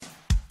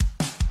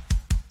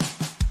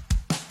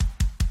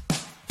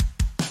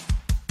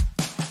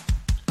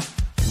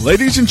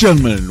Ladies and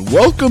gentlemen,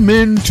 welcome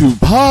into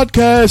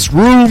Podcast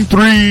Room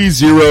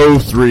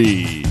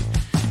 303.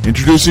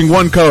 Introducing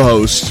one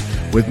co-host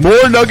with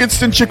more nuggets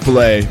than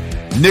Chick-fil-A,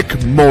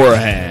 Nick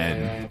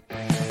Morahan.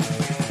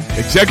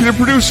 Executive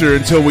producer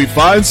until we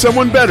find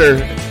someone better,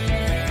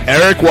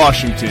 Eric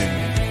Washington.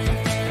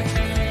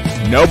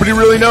 Nobody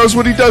really knows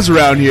what he does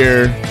around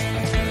here,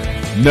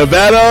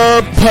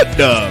 Nevada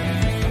Putnam.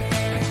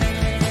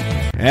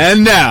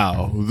 And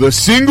now, the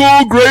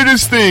single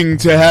greatest thing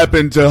to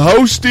happen to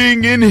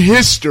hosting in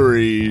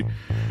history,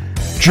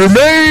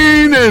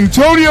 Jermaine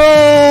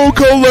Antonio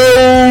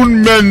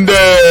Colon Mendez.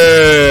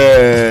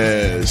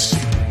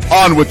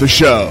 On with the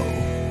show.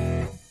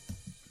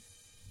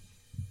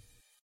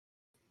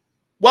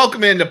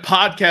 Welcome into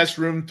Podcast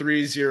Room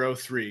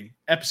 303,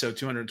 episode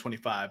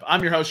 225.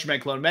 I'm your host,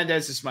 Jermaine Colon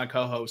Mendez. This is my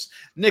co-host,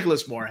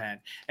 Nicholas Morahan.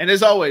 And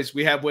as always,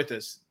 we have with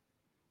us,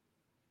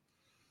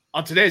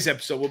 on today's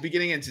episode, we'll be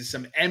getting into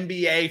some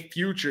NBA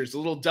futures, a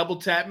little double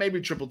tap, maybe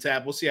triple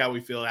tap. We'll see how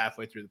we feel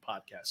halfway through the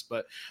podcast.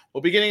 But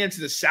we'll be getting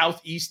into the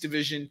Southeast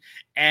Division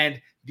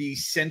and the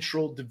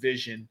Central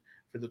Division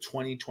for the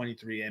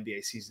 2023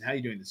 NBA season. How are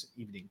you doing this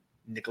evening,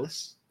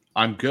 Nicholas?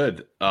 I'm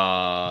good.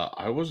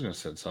 I was going to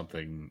say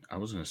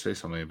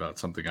something about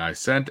something I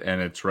sent, and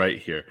it's right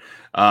here.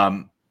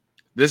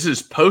 This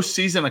is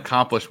postseason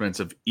accomplishments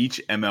of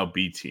each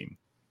MLB team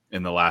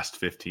in the last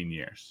 15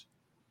 years.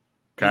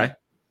 Okay?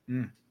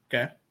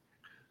 Okay.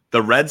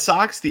 The Red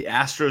Sox, the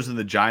Astros, and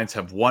the Giants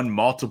have won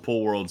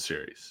multiple World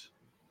Series.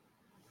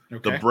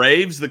 Okay. The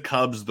Braves, the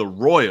Cubs, the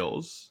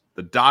Royals,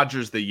 the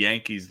Dodgers, the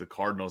Yankees, the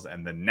Cardinals,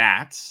 and the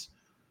Nats,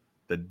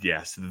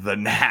 the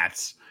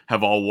Nats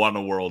have all won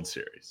a World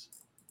Series.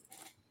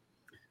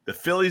 The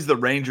Phillies, the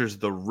Rangers,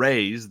 the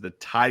Rays, the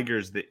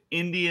Tigers, the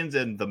Indians,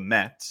 and the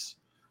Mets.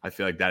 I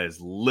feel like that is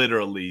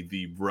literally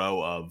the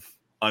row of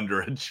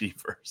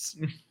underachievers.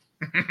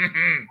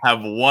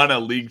 Have won a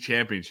league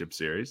championship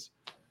series.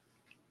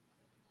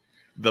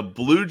 The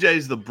Blue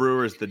Jays, the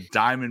Brewers, the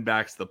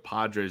Diamondbacks, the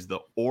Padres, the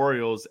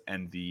Orioles,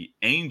 and the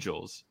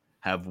Angels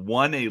have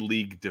won a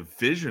league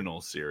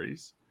divisional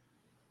series.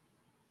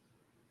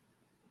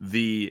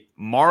 The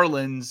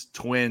Marlins,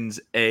 Twins,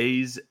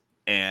 A's,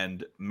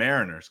 and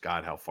Mariners,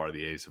 God, how far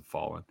the A's have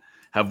fallen,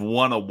 have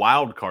won a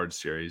wild card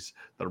series.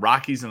 The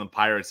Rockies and the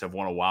Pirates have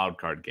won a wild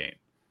card game.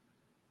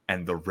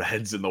 And the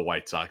Reds and the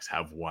White Sox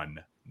have won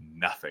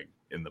nothing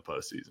in the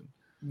postseason.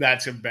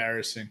 That's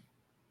embarrassing.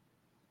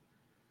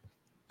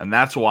 And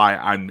that's why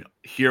I'm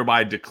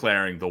hereby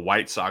declaring the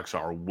White Sox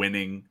are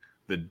winning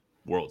the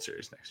World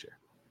Series next year.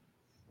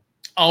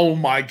 Oh,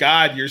 my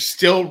God. You're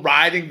still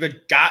riding the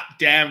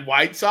goddamn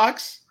White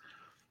Sox?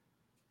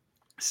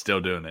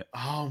 Still doing it.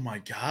 Oh, my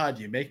God.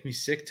 You make me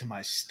sick to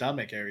my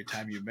stomach every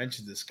time you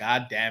mention this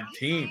goddamn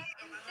team.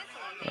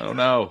 Oh,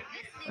 no.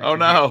 Oh,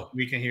 no.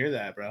 We can hear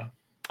that, bro.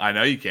 I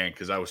know you can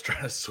because I was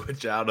trying to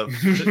switch out of my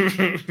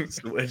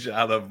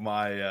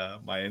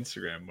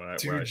Instagram.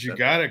 Dude, you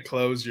got to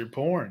close your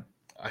porn.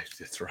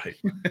 That's right.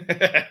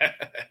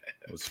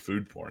 It was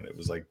food porn. It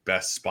was like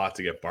best spot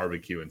to get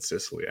barbecue in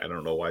Sicily. I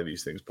don't know why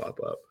these things pop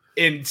up.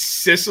 In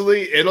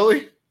Sicily,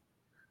 Italy?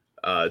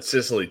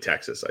 Sicily,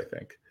 Texas, I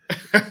think.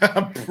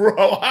 Bro,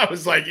 I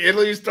was like,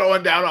 Italy's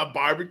throwing down on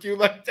barbecue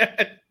like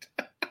that?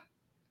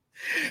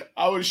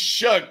 I was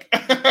shook.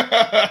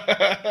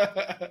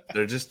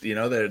 They're just,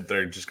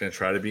 they're just going to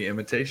try to be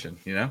imitation,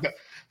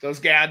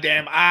 Those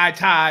goddamn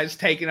eye-ties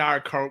taking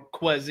our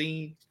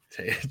cuisine.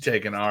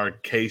 Taking our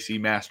Casey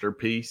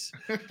masterpiece.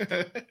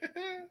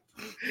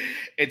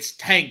 It's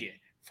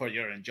tangy for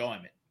your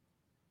enjoyment.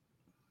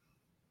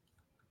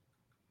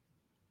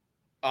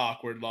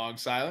 Awkward long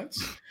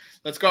silence.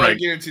 Let's go and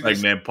get into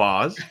this. Pregnant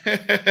pause.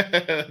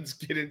 Let's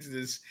get into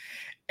this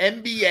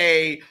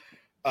NBA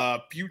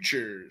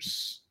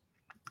futures.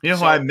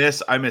 I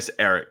miss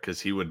Eric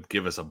because he would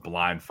give us a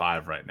blind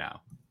five right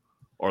now,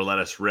 or let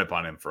us rip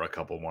on him for a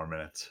couple more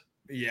minutes.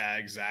 Yeah,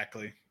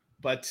 exactly.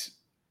 But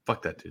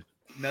fuck that dude.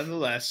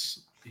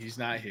 Nonetheless, he's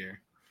not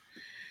here.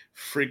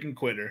 Freaking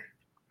quitter.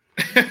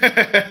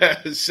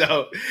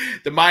 So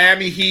the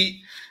Miami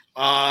Heat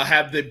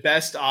have the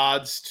best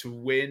odds to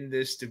win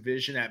this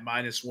division at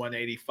minus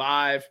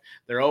 185.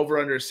 Their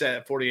over-under set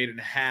at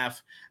 48.5.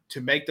 To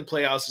make the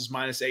playoffs is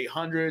minus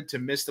 800. To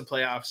miss the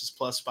playoffs is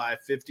plus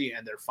 550.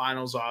 And their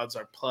finals odds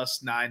are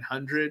plus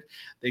 900.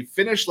 They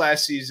finished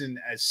last season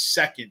as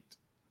second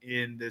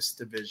in this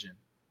division.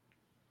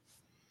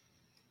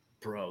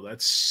 Bro,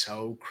 that's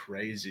so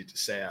crazy to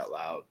say out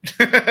loud.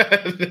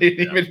 They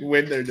didn't even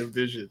win their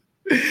division.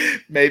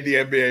 Made the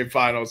NBA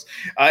Finals.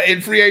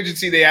 In free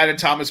agency, they added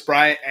Thomas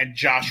Bryant and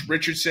Josh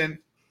Richardson.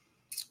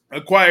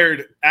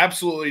 Acquired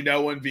absolutely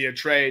no one via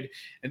trade.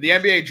 In the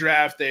NBA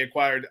draft, they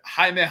acquired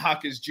Jaime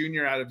Jaquez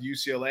Jr. out of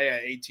UCLA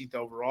at 18th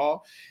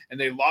overall. And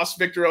they lost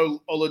Victor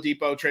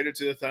Oladipo, traded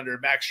to the Thunder.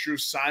 Max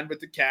Strus signed with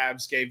the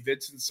Cavs. Gabe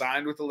Vincent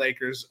signed with the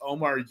Lakers.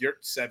 Omar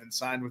Yurtseven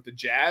signed with the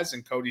Jazz.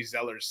 And Cody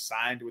Zeller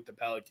signed with the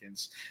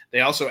Pelicans.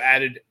 They also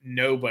added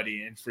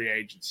nobody in free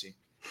agency.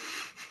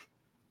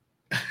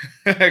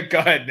 Go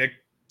ahead, Nick.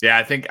 Yeah,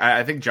 I think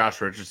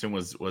Josh Richardson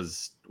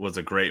was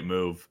a great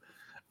move.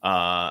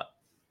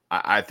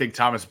 I think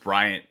Thomas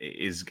Bryant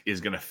is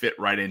going to fit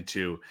right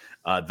into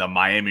the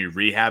Miami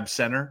Rehab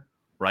Center,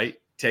 right?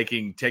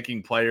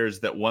 Taking players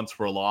that once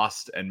were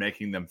lost and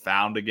making them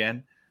found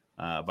again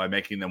by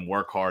making them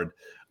work hard.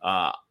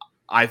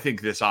 I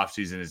think this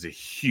offseason is a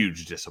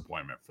huge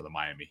disappointment for the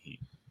Miami Heat.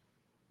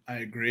 I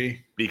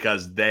agree,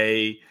 because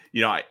they,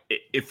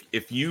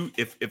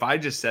 if I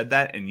just said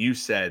that and you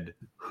said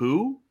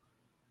who,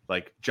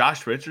 like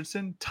Josh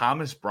Richardson,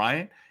 Thomas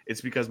Bryant,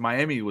 it's because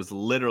Miami was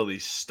literally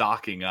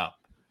stocking up,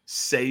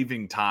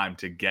 saving time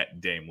to get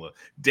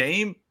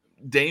Damian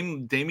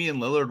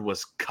Lillard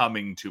was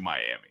coming to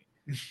Miami.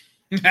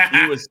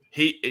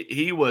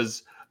 he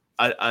was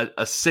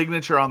a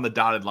signature on the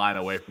dotted line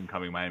away from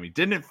coming to Miami.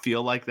 Didn't it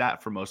feel like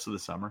that for most of the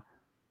summer?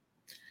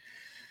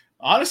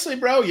 Honestly,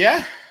 bro,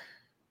 yeah.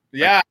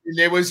 Yeah,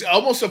 it was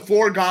almost a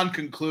foregone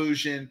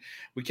conclusion.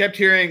 We kept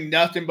hearing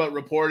nothing but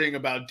reporting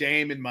about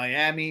Dame in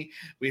Miami.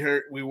 We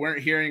weren't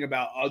hearing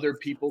about other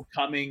people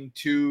coming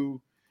to,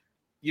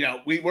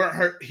 we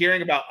weren't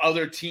hearing about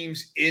other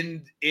teams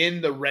in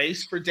the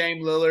race for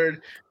Dame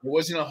Lillard. There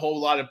wasn't a whole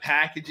lot of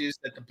packages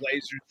that the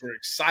Blazers were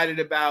excited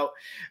about.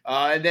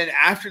 And then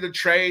after the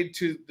trade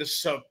to the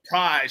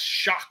surprise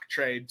shock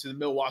trade to the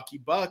Milwaukee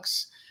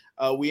Bucks,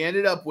 we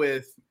ended up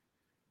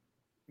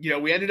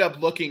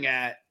looking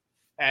at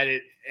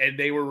it, and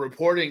they were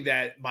reporting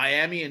that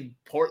Miami and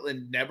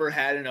Portland never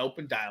had an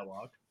open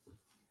dialogue.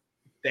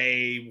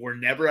 They were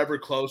never ever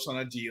close on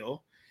a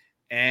deal,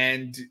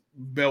 and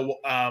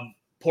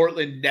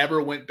Portland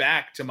never went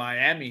back to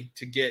Miami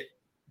to get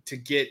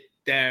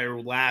their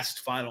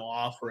last final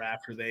offer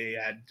after they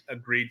had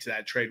agreed to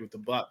that trade with the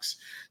Bucks.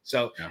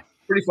 So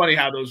Pretty funny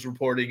how those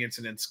reporting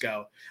incidents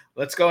go.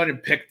 Let's go ahead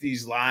and pick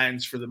these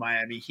lines for the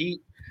Miami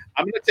Heat.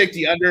 I'm going to take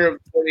the under of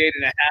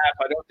 48.5. I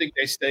don't think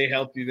they stay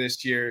healthy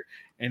this year,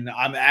 and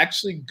I'm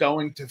actually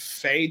going to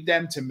fade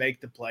them to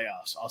make the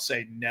playoffs. I'll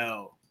say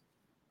no.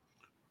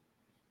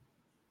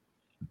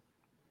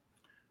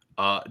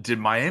 Did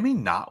Miami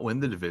not win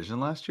the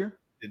division last year?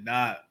 Did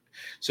not.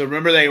 So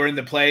remember they were in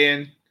the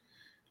play-in.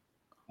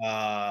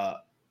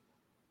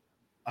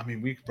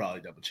 We could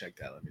probably double check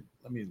that.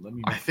 Let me.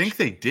 I think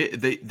they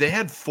did. They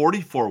had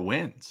 44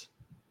 wins.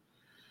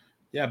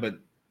 Yeah, but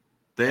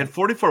they had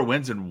 44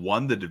 wins and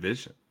won the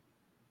division.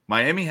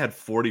 Miami had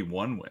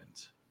 41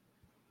 wins.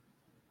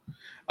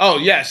 Oh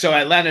yeah, so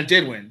Atlanta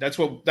did win. That's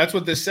what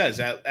this says.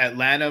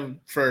 Atlanta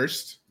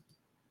first.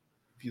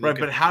 Right,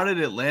 but how did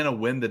Atlanta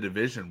win the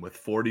division with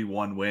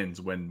 41 wins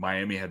when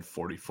Miami had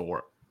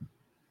 44?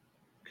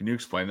 Can you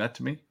explain that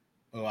to me?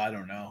 Oh, I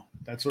don't know.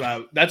 That's what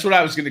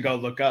I was going to go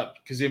look up,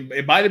 because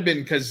it might have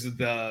been because of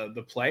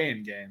the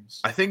play-in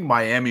games. I think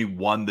Miami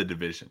won the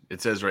division.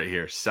 It says right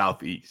here,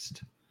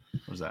 Southeast.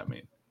 What does that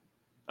mean?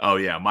 Oh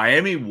yeah,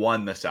 Miami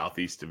won the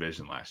Southeast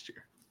division last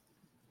year.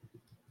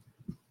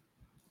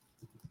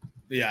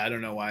 Yeah, I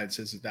don't know why it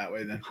says it that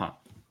way then. Huh.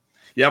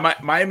 Yeah,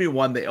 Miami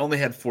won. They only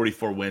had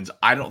 44 wins.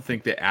 I don't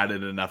think they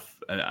added enough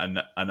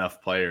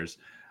players.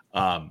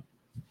 I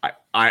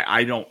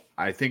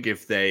think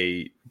if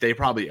they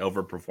probably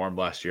overperformed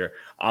last year.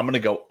 I'm going to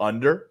go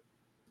under.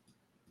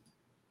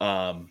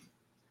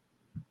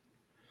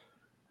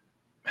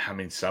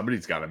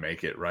 Somebody's got to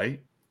make it,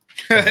 right?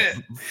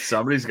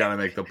 Somebody's got to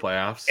make the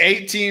playoffs.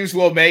 8 teams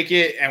will make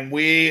it, and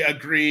we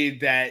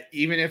agreed that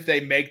even if they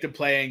make the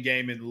play-in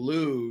game and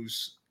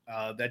lose,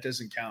 that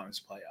doesn't count as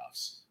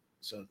playoffs.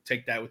 So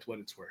take that with what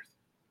it's worth.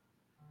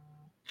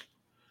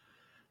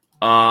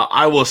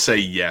 I will say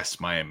yes,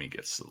 Miami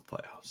gets to the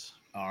playoffs.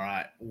 All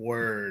right,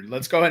 word.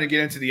 Let's go ahead and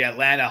get into the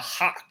Atlanta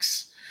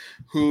Hawks,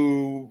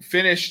 who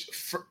finished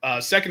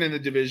second in the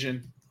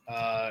division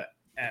at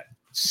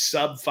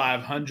sub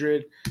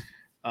 500.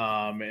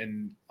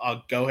 And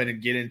I'll go ahead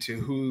and get into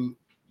who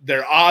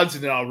their odds,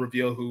 and then I'll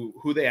reveal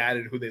who they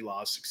added, who they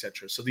lost,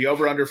 etc. So the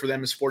over-under for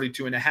them is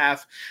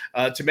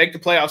 42.5. To make the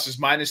playoffs is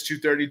minus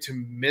 230. To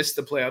miss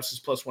the playoffs is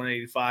plus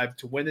 185.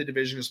 To win the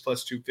division is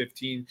plus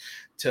 215.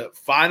 To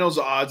finals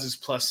odds is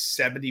plus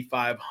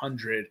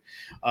 7,500.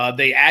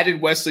 They added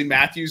Wesley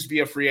Matthews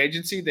via free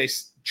agency. They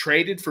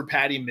traded for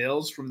Patty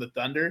Mills from the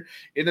Thunder.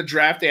 In the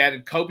draft, they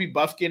added Kobe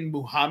Buffkin,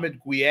 Muhammad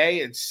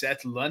Gueye, and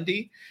Seth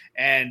Lundy.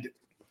 And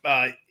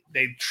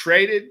they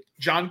traded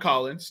John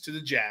Collins to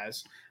the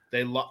Jazz.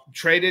 They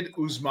traded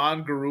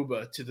Usman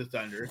Garuba to the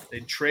Thunder.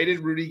 They traded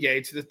Rudy Gay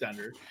to the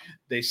Thunder.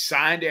 They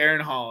signed Aaron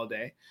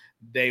Holiday.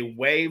 They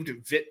waived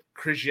Vit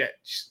Krejci.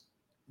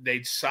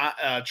 They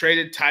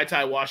traded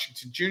Ty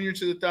Washington Jr.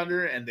 to the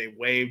Thunder, and they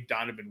waived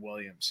Donovan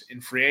Williams.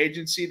 In free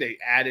agency, they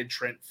added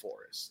Trent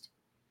Forrest.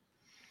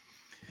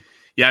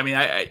 Yeah,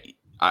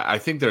 I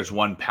think there's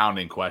one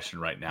pounding question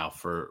right now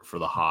for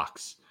the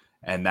Hawks,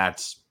 and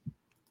that's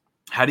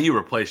how do you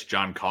replace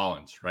John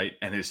Collins, right,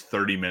 and his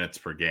 30 minutes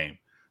per game?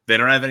 They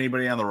don't have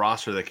anybody on the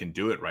roster that can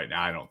do it right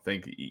now. I don't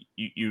think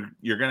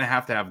you're going to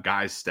have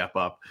guys step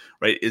up,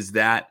 right? Is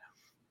that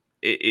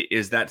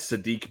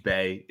Sadiq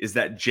Bey? Is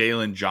that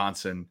Jalen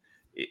Johnson?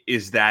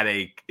 Is that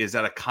a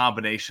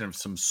combination of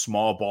some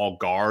small ball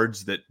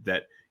guards that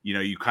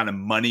you kind of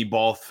money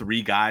ball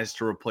 3 guys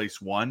to replace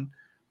one?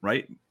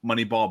 right?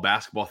 Moneyball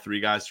basketball, 3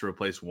 guys to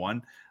replace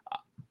 1.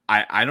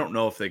 I don't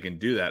know if they can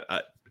do that.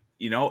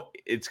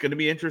 It's going to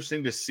be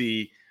interesting to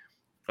see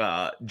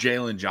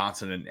Jalen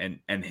Johnson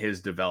and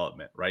his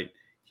development, right?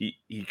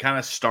 He kind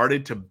of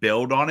started to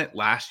build on it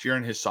last year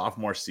in his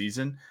sophomore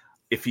season.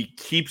 If he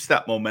keeps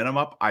that momentum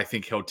up, I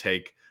think he'll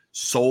take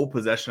sole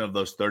possession of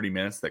those 30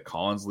 minutes that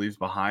Collins leaves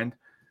behind.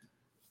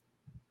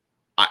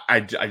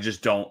 I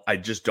just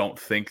don't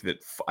think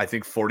that. I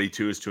think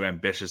 42 is too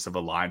ambitious of a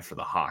line for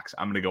the Hawks.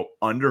 I'm going to go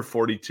under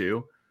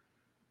 42.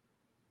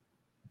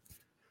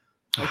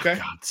 Okay. Oh,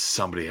 God,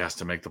 somebody has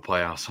to make the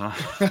playoffs, huh?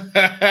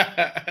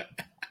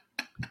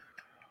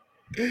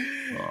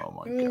 Oh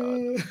my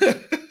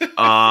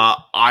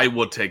God. I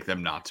will take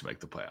them not to make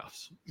the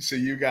playoffs. So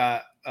you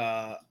got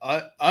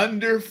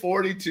under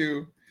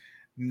 42,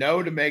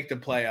 no to make the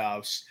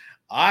playoffs.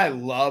 I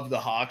love the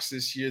Hawks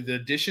this year. The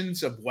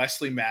additions of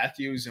Wesley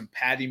Matthews and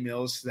Patty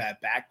Mills to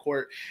that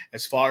backcourt,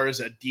 as far as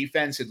a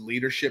defense and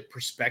leadership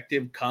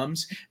perspective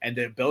comes, and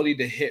the ability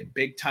to hit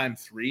big-time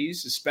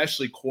threes,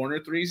 especially corner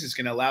threes, is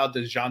going to allow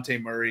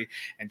DeJounte Murray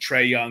and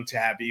Trae Young to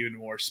have even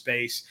more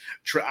space.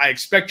 I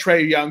expect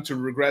Trae Young to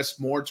regress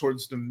more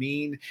towards the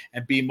mean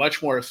and be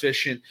much more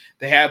efficient.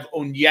 They have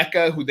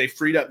Onyeka, who they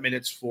freed up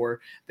minutes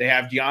for. They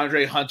have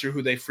DeAndre Hunter,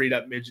 who they freed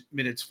up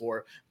minutes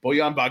for.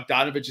 Bojan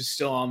Bogdanovic is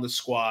still on the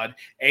squad.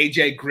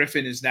 AJ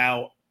Griffin is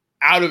now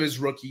out of his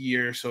rookie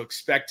year, so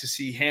expect to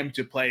see him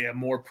to play a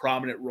more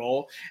prominent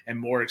role and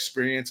more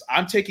experience.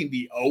 I'm taking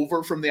the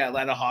over from the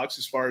Atlanta Hawks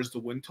as far as the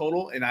win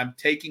total, and I'm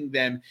taking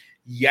them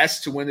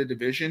yes to win the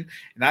division.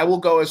 And I will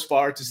go as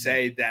far to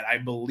say that I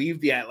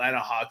believe the Atlanta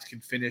Hawks can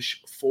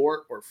finish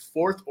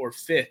fourth or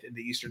fifth in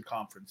the Eastern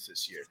Conference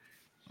this year.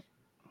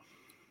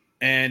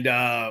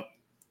 And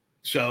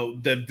so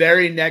the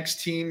very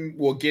next team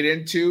we'll get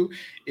into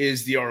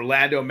is the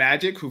Orlando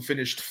Magic, who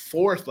finished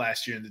 4th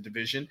last year in the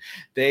division.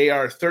 They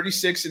are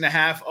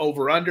 36.5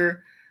 over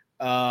under.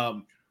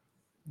 To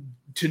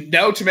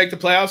make the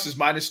playoffs is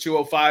minus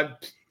 205.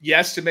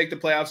 Yes, to make the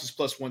playoffs is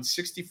plus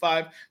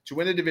 165. To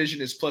win the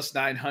division is plus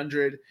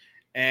 900.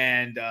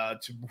 And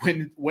to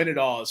win it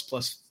all is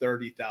plus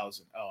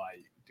 30,000. Oh,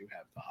 I do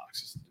have the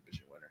Hawks as the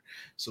division winner.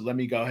 So let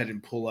me go ahead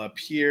and pull up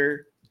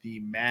here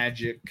the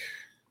Magic.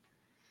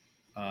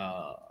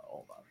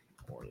 Hold on,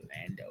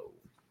 Orlando.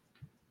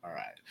 All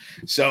right.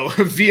 So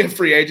via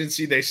free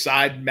agency, they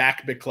signed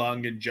Mac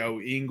McClung and Joe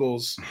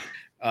Ingles.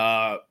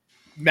 Mac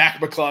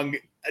McClung,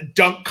 a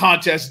dunk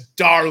contest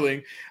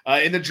darling.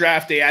 In the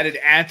draft, they added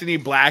Anthony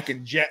Black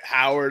and Jet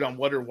Howard on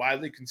what are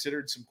widely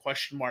considered some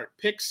question mark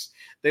picks.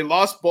 They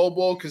lost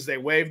Bol because they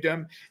waived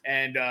him,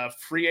 and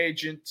free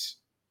agent.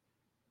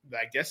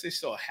 I guess they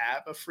still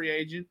have a free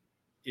agent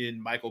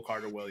in Michael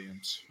Carter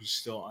Williams, who's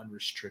still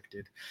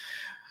unrestricted.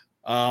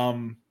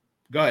 Go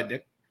ahead,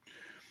 Nick.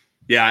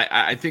 Yeah,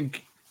 I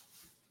think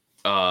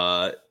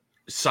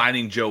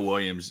signing Joe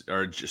Ingles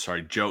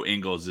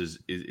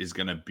is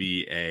going to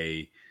be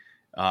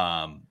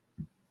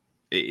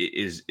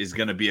is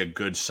going to be a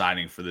good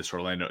signing for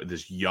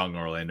this young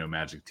Orlando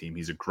Magic team.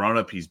 He's a grown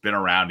up. He's been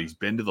around. He's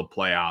been to the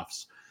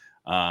playoffs.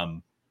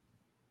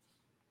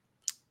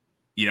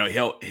 He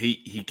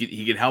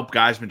can help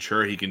guys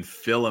mature. He can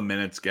fill a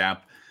minutes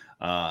gap.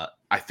 I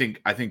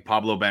think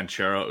Pablo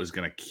Banchero is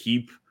going to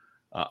keep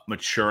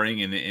maturing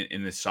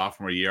in his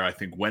sophomore year. I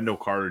think Wendell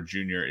Carter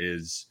Jr.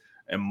 is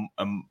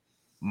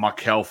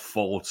Markelle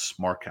Fultz.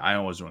 I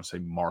always want to say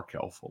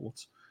Markelle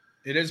Fultz.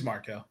 It is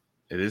Markelle.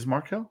 It is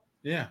Markelle?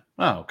 Yeah.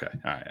 Oh, okay.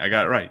 All right. I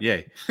got it right.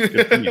 Yay.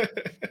 Good for you.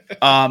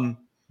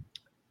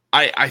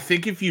 I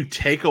think if you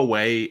take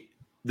away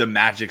the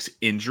Magic's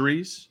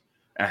injuries,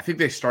 and I think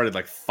they started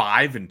like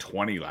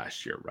 5-20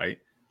 last year, right?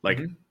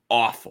 Like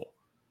awful.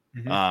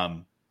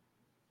 Mm-hmm.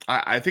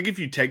 I think if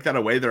you take that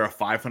away, they're a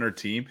 500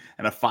 team,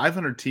 and a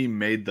 500 team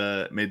made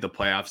the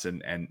playoffs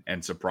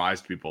and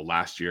surprised people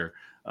last year,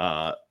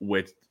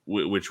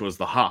 which was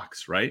the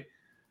Hawks, right?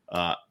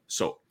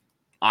 So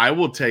I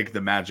will take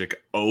the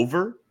Magic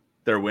over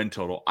their win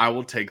total. I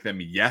will take them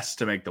yes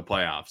to make the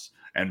playoffs.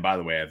 And by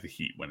the way, I have the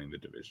Heat winning the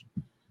division.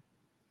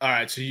 All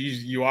right, so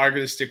you are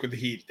going to stick with the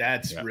Heat.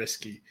 That's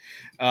risky.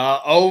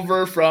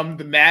 Over from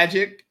the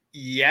Magic,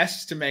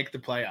 yes to make the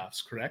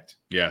playoffs, correct?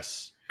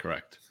 Yes,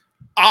 correct.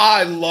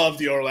 I love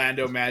the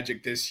Orlando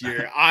Magic this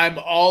year. I'm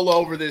all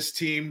over this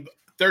team.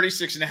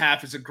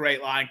 36.5 is a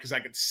great line because I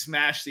could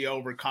smash the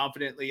over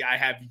confidently. I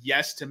have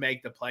yes to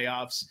make the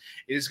playoffs.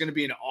 It is going to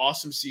be an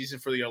awesome season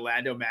for the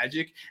Orlando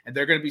Magic, and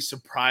they're going to be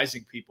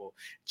surprising people.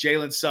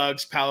 Jalen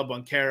Suggs, Paolo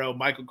Banchero,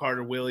 Michael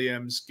Carter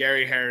Williams,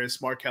 Gary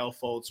Harris, Markelle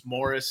Fultz,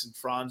 Morris and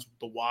Franz,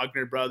 the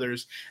Wagner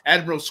brothers,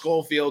 Admiral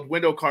Schofield,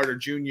 Wendell Carter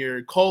Jr.,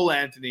 Cole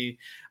Anthony.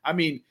 I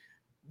mean,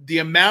 the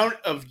amount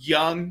of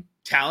young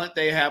talent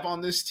they have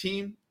on this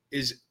team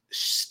is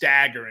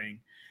staggering.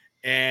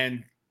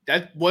 And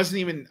that wasn't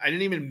even – I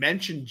didn't even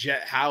mention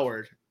Jet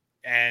Howard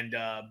and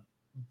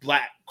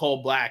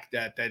Cole Black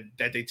that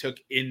they took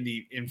in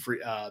the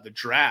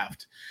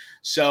draft.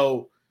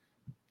 So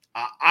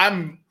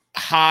I'm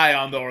high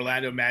on the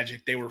Orlando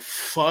Magic. They were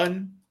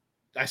fun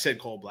I said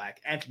Cole Black,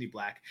 Anthony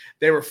Black.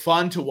 They were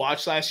fun to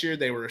watch last year.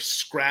 They were a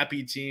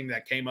scrappy team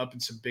that came up in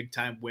some big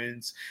time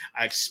wins.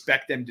 I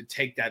expect them to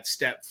take that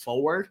step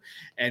forward.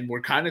 And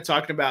we're kind of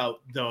talking about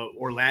the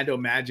Orlando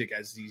Magic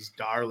as these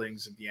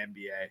darlings of the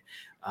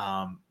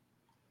NBA.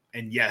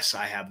 And yes,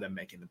 I have them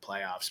making the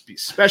playoffs,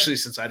 especially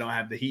since I don't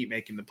have the Heat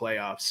making the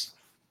playoffs.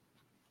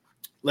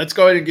 Let's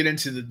go ahead and get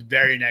into the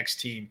very next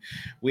team.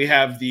 We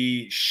have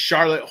the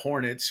Charlotte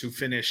Hornets, who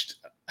finished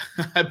 –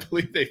 I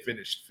believe they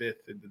finished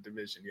 5th in the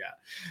division. Yeah.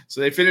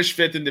 So they finished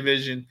 5th in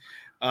division,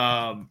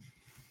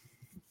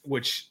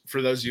 which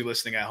for those of you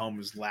listening at home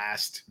is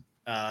last.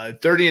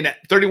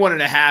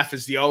 31.5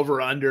 is the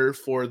over-under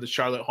for the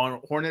Charlotte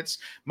Hornets.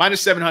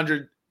 Minus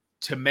 700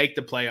 to make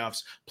the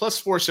playoffs. Plus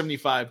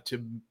 475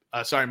 to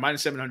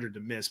minus 700 to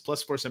miss.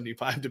 Plus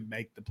 475 to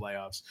make the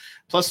playoffs.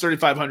 Plus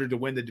 3,500 to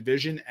win the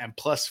division. And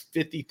plus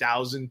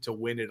 50,000 to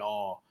win it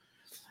all.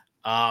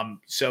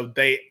 So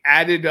they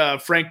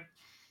added Frank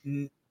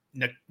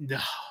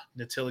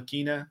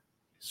Ntilikina,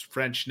 his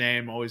French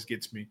name always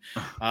gets me.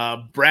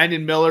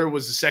 Brandon Miller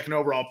was the 2nd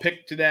overall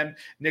pick to them.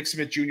 Nick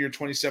Smith Jr.,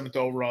 27th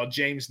overall.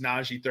 James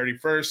Najee,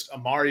 31st.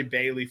 Amari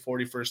Bailey,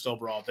 41st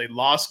overall. They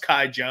lost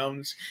Kai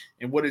Jones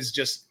in what is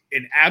just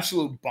an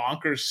absolute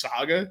bonkers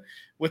saga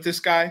with this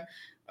guy.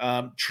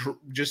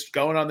 Just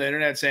going on the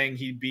internet saying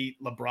he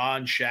beat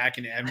LeBron, Shaq,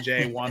 and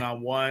MJ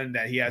one-on-one,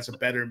 that he has a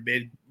better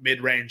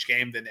mid-range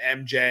game than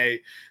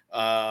MJ.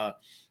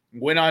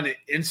 Went on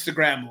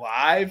Instagram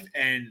Live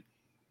and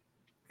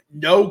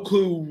no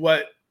clue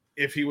what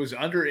if he was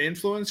under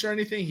influence or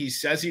anything. He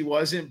says he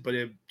wasn't, but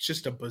it's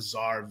just a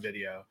bizarre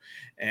video,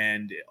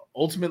 and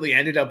ultimately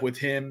ended up with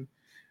him.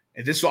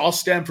 And this all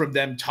stemmed from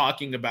them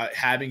talking about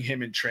having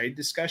him in trade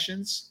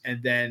discussions,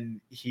 and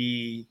then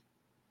he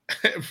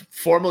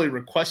formally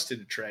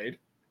requested a trade,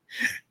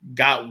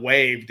 got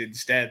waived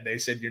instead. They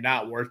said you're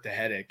not worth the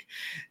headache,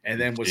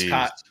 and then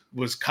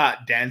was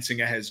caught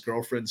dancing at his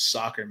girlfriend's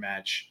soccer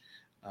match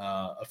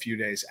a few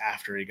days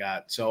after he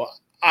got. So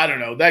I don't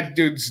know. That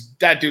dude's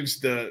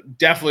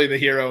definitely the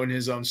hero in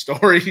his own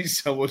story.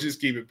 So we'll just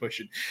keep it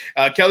pushing.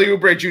 Kelly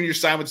Oubre Jr.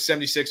 signed with the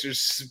 76ers.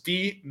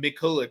 Svi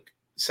Mikulik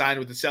signed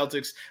with the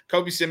Celtics.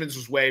 Kobe Simmons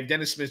was waived.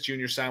 Dennis Smith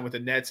Jr. signed with the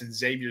Nets, and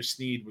Xavier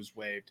Sneed was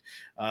waived.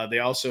 They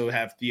also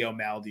have Theo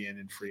Maldian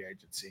in free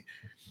agency.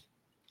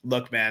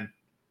 Look, man,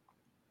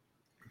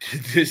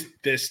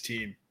 this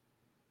team.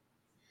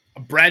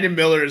 Brandon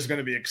Miller is going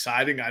to be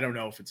exciting. I don't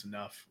know if it's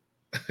enough.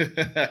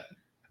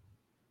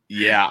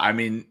 Yeah, I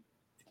mean,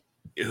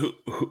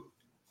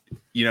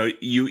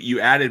 you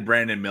added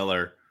Brandon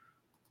Miller,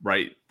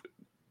 right?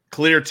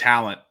 Clear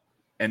talent,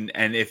 and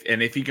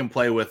if he can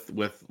play with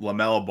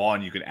LaMelo Ball,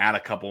 and you can add a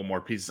couple more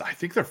pieces, I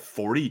think they're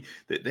 40.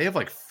 They have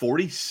like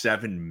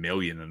 $47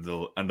 million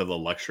under the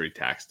luxury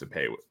tax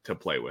to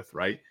play with,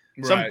 right?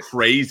 Some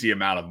crazy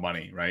amount of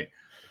money, right?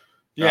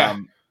 Yeah.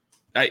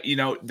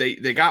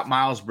 They got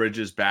Miles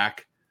Bridges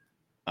back.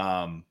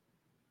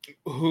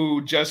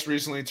 Who just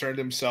recently turned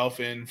himself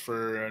in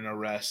for an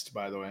arrest,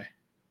 by the way.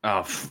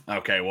 Oh,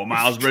 okay. Well,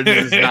 Miles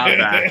Bridges is not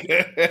back.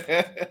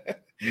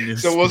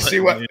 So we'll see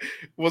what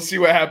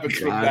happens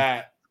from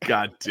that.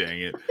 God dang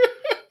it.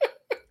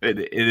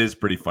 It is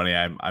pretty funny.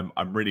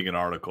 I'm reading an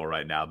article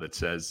right now that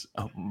says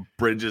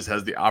Bridges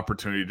has the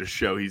opportunity to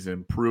show he's an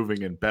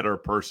improving and better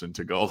person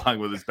to go along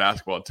with his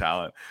basketball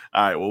talent.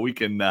 All right, well we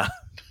can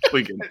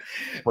put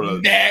a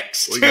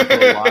next. We can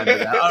put a line to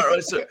that. All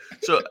right,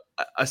 so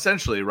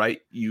essentially, right?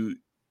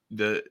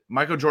 The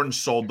Michael Jordan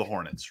sold the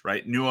Hornets,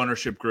 right? New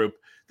ownership group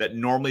that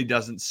normally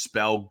doesn't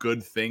spell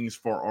good things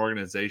for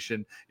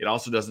organization. It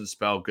also doesn't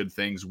spell good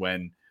things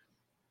when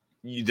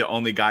the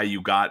only guy you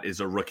got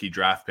is a rookie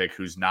draft pick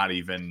who's not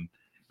even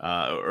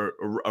or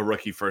a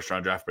rookie first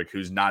round draft pick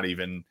who's not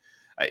even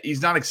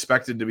he's not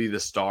expected to be the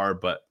star,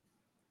 but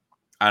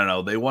I don't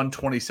know. They won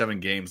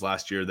 27 games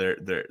last year.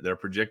 They're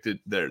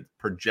projected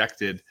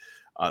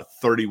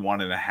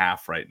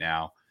 31.5 right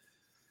now.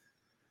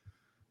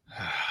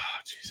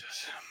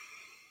 Jesus.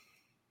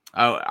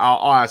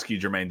 I'll ask you,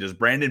 Jermaine, does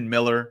Brandon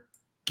Miller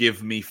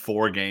give me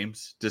 4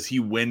 games? Does he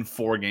win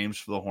 4 games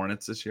for the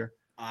Hornets this year?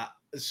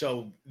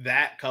 So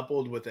that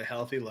coupled with a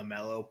healthy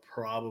LaMelo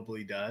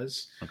probably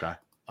does. Okay.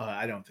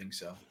 I don't think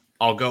so.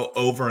 I'll go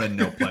over and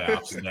no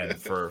playoffs then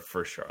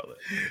for Charlotte.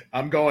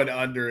 I'm going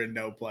under and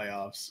no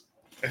playoffs.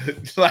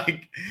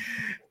 Like,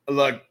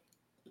 look,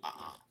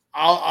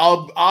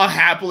 I'll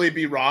happily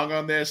be wrong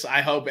on this.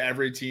 I hope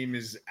every team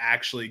is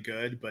actually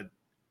good, but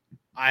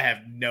I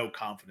have no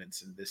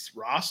confidence in this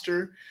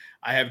roster.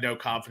 I have no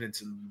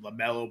confidence in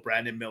LaMelo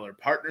Brandon Miller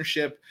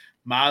partnership.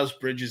 Miles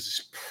Bridges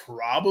is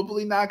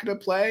probably not going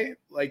to play,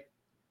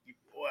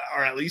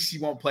 or at least he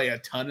won't play a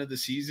ton of the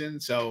season.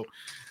 So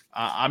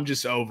I'm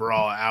just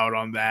overall out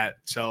on that.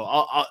 So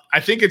I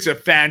think it's a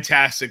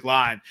fantastic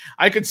line.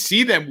 I could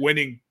see them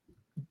winning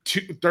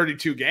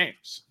 32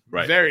 games,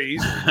 right? Very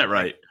easily,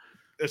 right?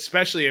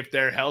 Especially if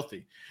they're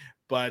healthy.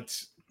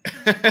 But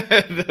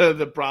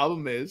the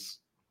problem is,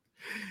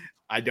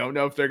 I don't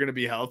know if they're going to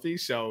be healthy.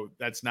 So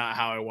that's not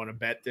how I want to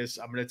bet this.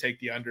 I'm going to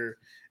take the under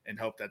and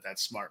hope that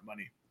that's smart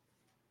money.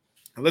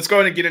 Let's go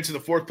ahead and get into the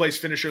fourth place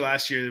finisher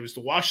last year. It was the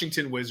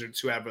Washington Wizards,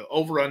 who have an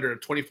over-under of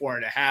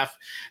 24.5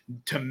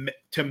 to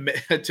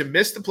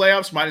miss the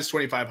playoffs, minus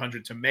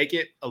 2,500, to make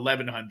it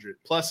 1,100,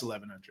 plus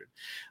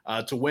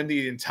 1,100. To win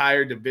the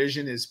entire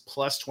division is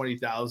plus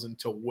 20,000.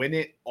 To win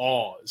it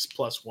all is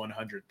plus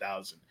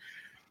 100,000.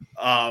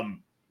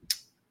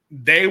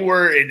 They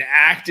were an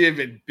active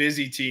and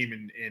busy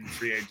team in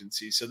free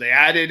agency. So they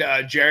added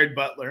Jared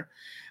Butler.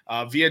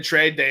 Via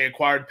trade, they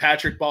acquired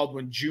Patrick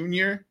Baldwin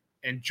Jr.,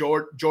 and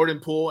Jordan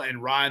Poole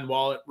and Ryan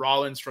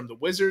Rollins from the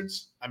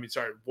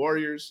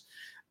Warriors.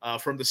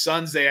 From the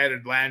Suns, they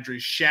added Landry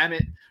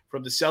Shamet.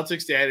 From the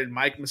Celtics, they added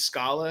Mike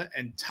Muscala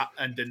and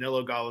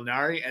Danilo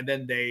Gallinari. And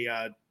then they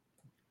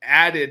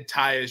added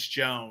Tyus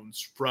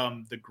Jones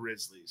from the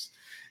Grizzlies.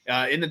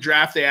 In the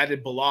draft, they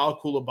added Bilal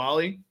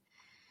Coulibaly,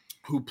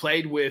 who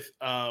played with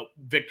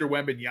Victor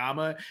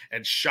Wembanyama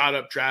and shot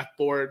up draft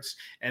boards.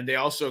 And they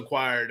also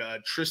acquired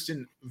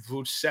Tristan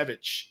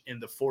Vucevic in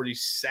the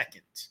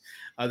 42nd.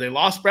 They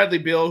lost Bradley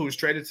Beal, who was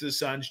traded to the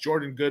Suns.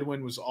 Jordan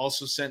Goodwin was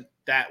also sent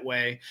that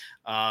way.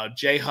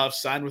 Jay Huff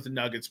signed with the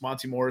Nuggets.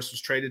 Monty Morris was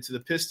traded to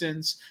the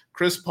Pistons.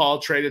 Chris Paul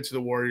traded to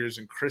the Warriors,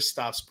 and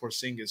Kristaps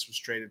Porzingis was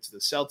traded to the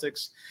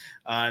Celtics.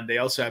 And they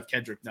also have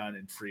Kendrick Nunn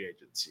in free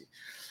agency.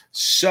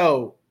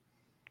 So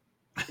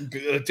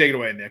take it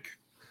away, Nick.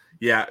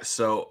 Yeah,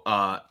 so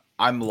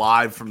I'm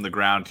live from the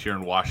ground here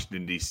in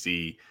Washington,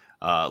 D.C.,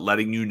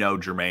 letting you know,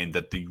 Jermaine,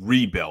 that the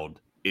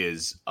rebuild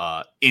is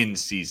in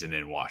season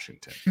in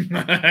Washington.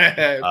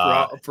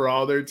 for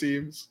all their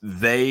teams.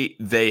 They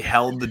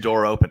held the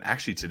door open.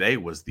 Actually, today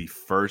was the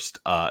first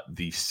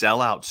the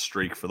sellout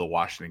streak for the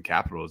Washington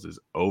Capitals is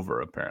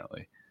over,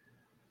 apparently.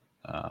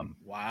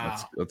 Wow.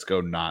 Let's go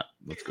not.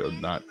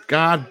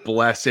 God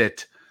bless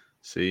it.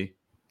 See?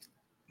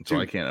 So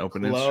I can't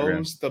open Instagram.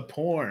 Close the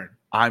porn.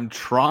 I'm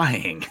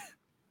trying.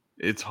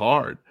 It's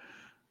hard.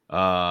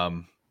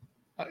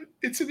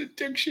 It's an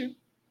addiction.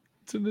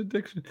 It's an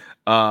addiction.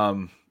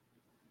 I'm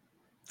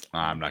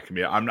not gonna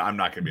be able to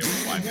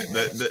find it.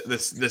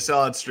 The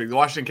sellout streak. The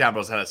Washington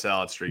Capitals had a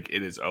sellout streak.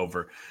 It is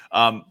over.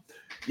 The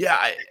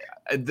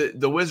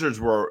Wizards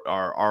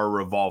are a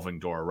revolving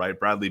door, right?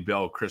 Bradley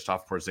Beal,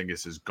 Kristaps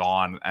Porzingis is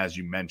gone, as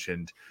you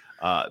mentioned.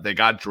 They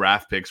got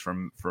draft picks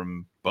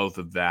from both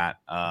of that.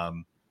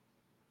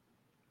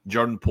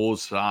 Jordan Poole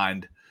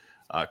signed.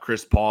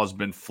 Chris Paul has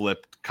been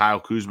flipped. Kyle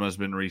Kuzma has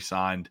been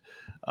re-signed.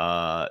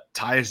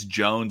 Tyus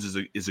Jones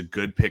is a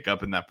good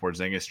pickup in that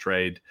Porzingis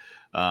trade.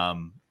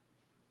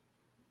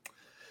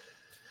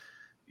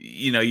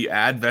 You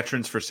add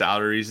veterans for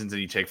salary reasons,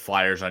 and you take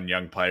flyers on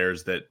young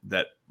players that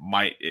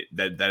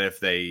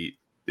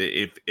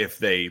if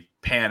they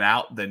pan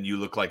out, then you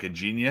look like a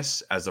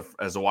genius as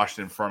a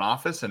Washington front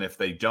office, and if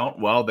they don't,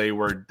 well, they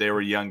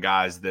were young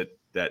guys that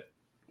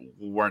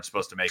weren't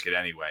supposed to make it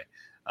anyway.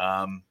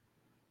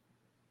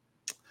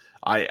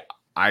 I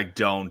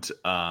don't.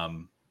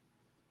 I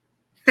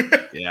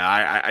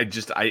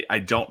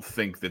don't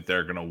think that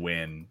they're going to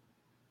win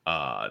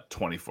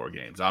 24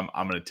 games. I'm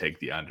going to take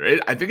the under.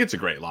 I think it's a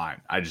great line.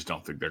 I just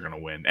don't think they're going to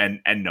win, and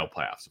no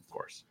playoffs, of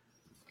course.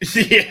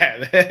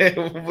 Yeah,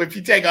 if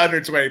you take under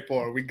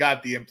 24, we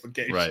got the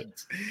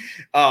implications.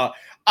 Right.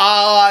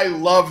 I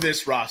love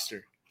this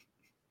roster.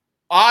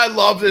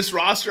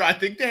 I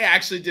think they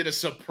actually did a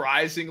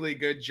surprisingly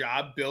good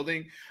job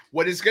building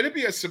what is going to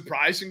be a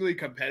surprisingly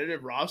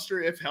competitive roster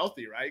if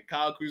healthy, right?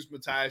 Kyle Kuzma,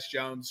 Tyus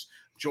Jones,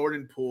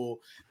 Jordan Poole.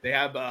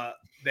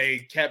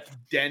 They kept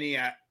Denny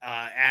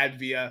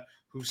Advia,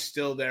 who's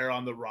still there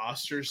on the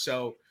roster.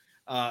 So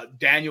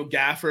Daniel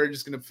Gafford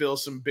is going to fill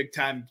some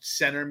big-time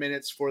center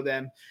minutes for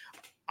them.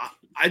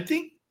 I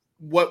think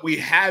what we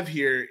have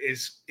here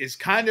is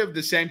kind of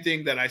the same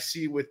thing that I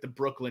see with the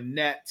Brooklyn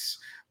Nets,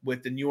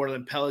 with the New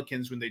Orleans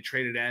Pelicans when they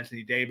traded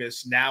Anthony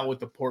Davis, now with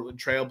the Portland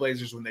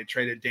Trailblazers when they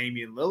traded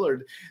Damian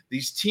Lillard.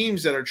 These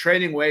teams that are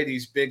trading away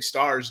these big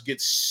stars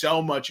get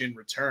so much in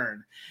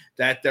return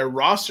that their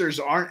rosters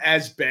aren't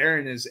as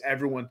barren as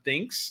everyone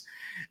thinks.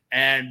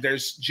 And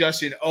there's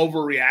just an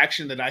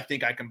overreaction that I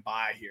think I can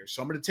buy here.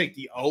 So I'm going to take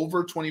the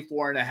over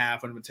 24.5. I'm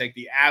going to take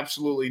the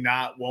absolutely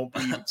not, won't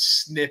be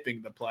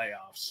sniffing the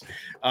playoffs.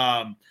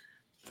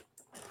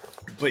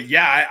 But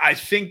yeah, I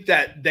think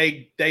that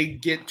they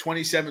get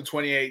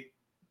 27-28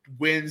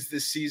 wins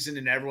this season,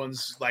 and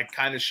everyone's like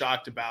kind of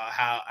shocked about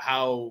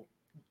how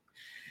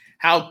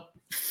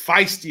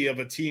feisty of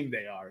a team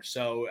they are.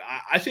 So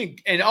I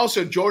think, and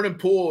also Jordan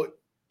Poole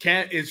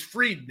is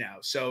freed now.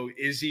 So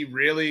is he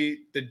really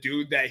the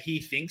dude that he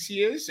thinks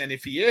he is? And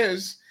if he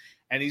is,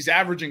 and he's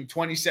averaging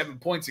 27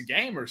 points a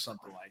game or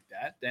something like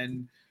that,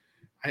 then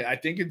I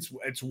think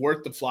it's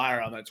worth the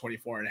flyer on that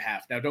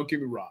 24.5. Now, don't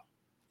get me wrong.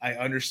 I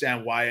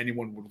understand why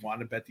anyone would want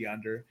to bet the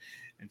under,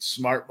 and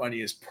smart money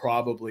is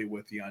probably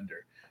with the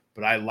under.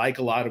 But I like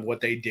a lot of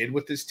what they did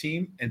with this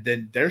team, and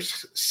then they're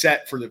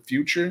set for the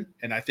future,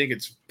 and I think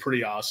it's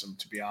pretty awesome,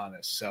 to be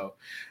honest. So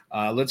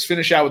let's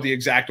finish out with the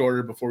exact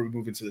order before we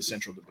move into the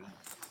Central Division.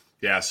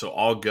 Yeah, so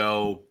I'll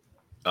go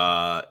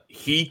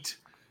Heat,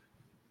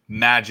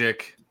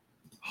 Magic,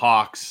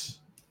 Hawks,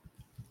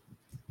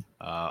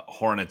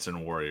 Hornets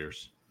and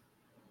Warriors.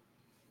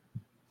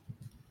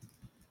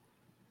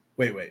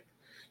 Wait.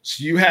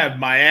 So you have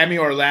Miami,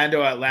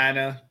 Orlando,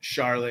 Atlanta,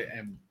 Charlotte,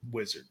 and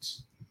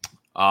Wizards.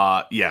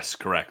 Yes,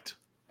 correct.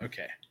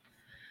 Okay.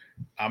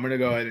 I'm going to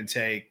go ahead and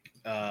take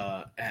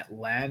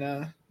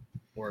Atlanta,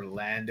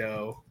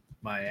 Orlando,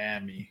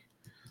 Miami,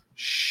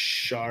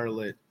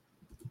 Charlotte,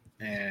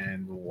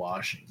 and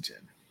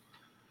Washington.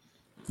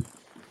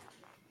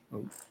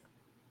 Oh.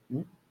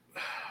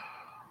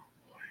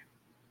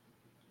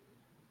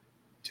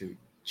 Dude,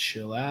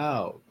 chill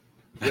out.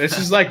 This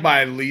is like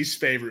my least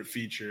favorite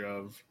feature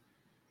of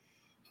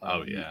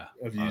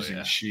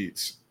using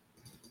sheets.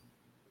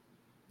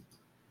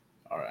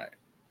 All right.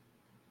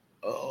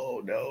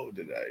 Oh no,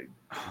 did I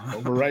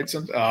overwrite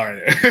something? All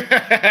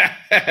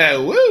right.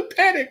 Woo,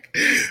 panic.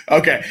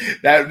 Okay,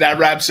 that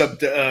wraps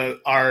up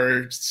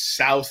our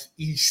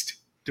Southeast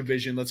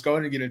division. Let's go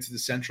ahead and get into the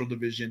Central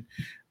division.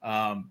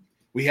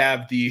 We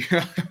have the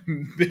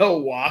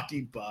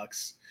Milwaukee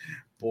Bucks.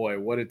 Boy,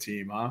 what a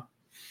team, huh?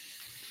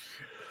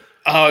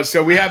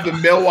 So we have the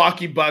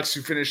Milwaukee Bucks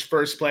who finished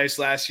first place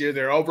last year.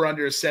 They're over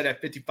under a set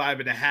at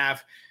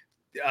 55.5.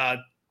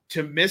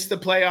 To miss the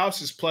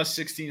playoffs is plus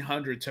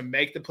 1,600. To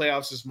make the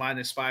playoffs is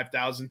minus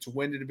 5,000. To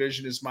win the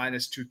division is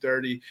minus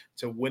 230.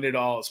 To win it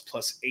all is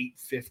plus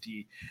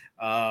 850.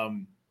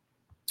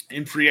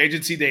 In free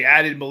agency, they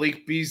added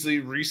Malik Beasley,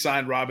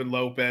 re-signed Robin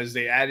Lopez.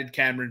 They added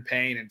Cameron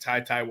Payne and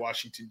Ty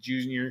Washington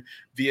Jr.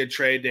 Via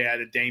trade, they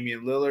added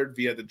Damian Lillard.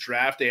 Via the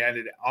draft, they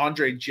added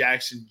Andre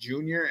Jackson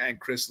Jr. and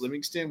Chris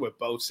Livingston with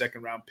both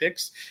second-round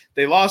picks.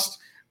 They lost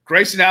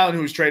Grayson Allen,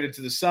 who was traded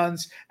to the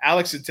Suns.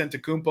 Alex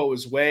Antetokounmpo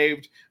was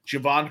waived.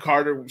 Javon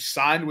Carter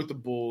signed with the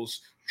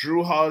Bulls.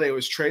 Drew Holiday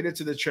was traded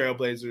to the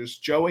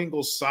Trailblazers. Joe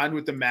Ingles signed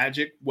with the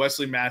Magic.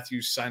 Wesley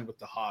Matthews signed with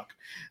the Hawk.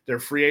 Their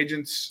free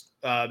agents,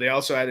 they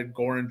also added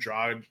Goran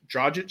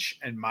Dragic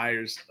and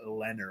Myers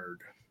Leonard.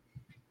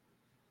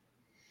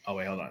 Oh,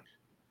 wait, hold on.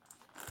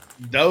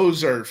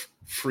 Those are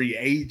free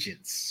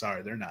agents.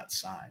 Sorry, they're not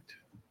signed.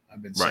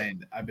 I've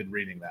been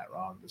reading that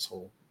wrong this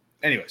whole.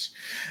 Anyways,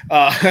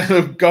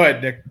 go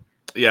ahead, Nick.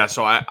 Yeah,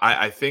 so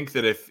I think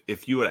that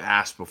if you had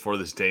asked before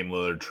this Dame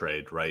Lillard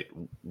trade, right,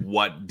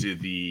 what do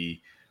the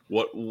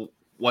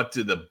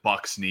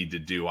Bucks need to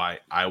do?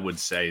 I would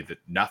say that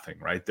nothing,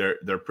 right?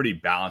 They're pretty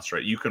balanced,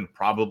 right? You can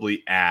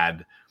probably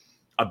add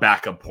a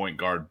backup point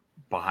guard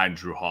behind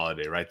Drew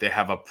Holiday, right? They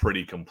have a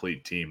pretty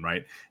complete team,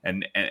 right?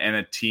 And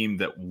a team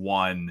that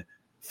won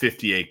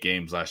 58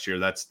 games last year.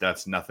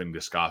 That's nothing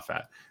to scoff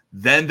at.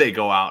 Then they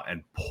go out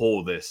and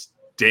pull this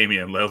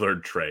Damian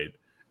Lillard trade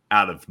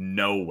out of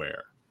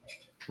nowhere,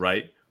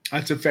 right?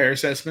 That's a fair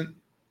assessment.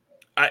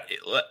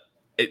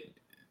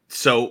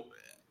 So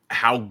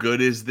how good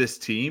is this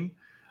team?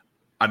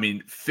 I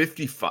mean,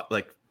 55,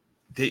 like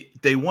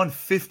they won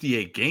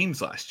 58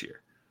 games last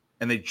year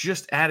and they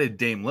just added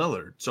Dame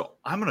Lillard. So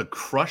I'm going to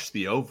crush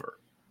the over.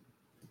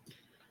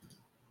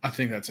 I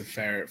think that's a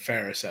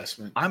fair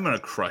assessment. I'm going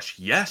to crush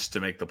yes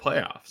to make the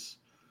playoffs.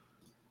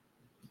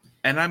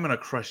 And I'm going to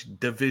crush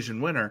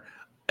division winner.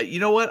 You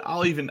know what?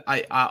 I'll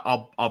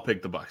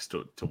pick the Bucks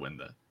to win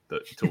the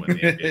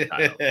NBA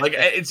title. Like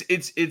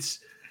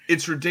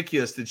it's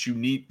ridiculous that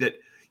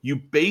you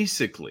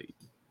basically,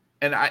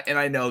 and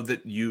I know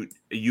that you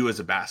as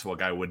a basketball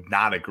guy would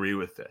not agree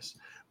with this,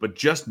 but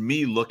just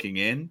me looking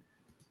in,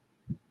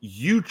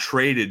 you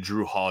traded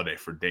Drew Holiday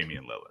for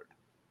Damian Lillard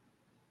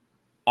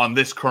on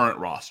this current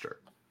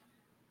roster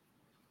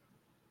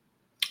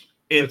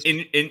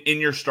in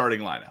your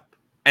starting lineup,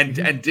 and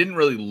didn't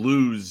really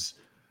lose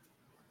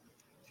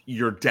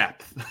your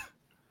depth.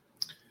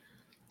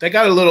 They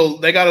got a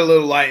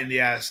little light in the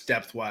ass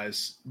depth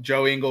wise.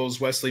 Joe Ingles,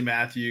 Wesley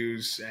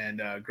Matthews,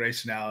 and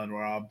Grayson Allen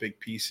were all big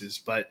pieces.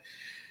 But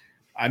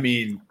I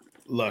mean,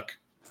 look,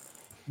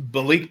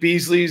 Malik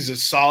Beasley is a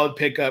solid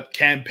pickup.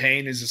 Cam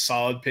Payne is a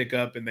solid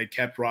pickup, and they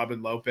kept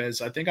Robin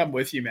Lopez. I think I'm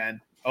with you,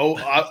 man. Oh,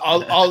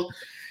 I'll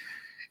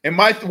and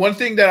one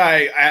thing that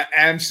I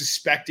am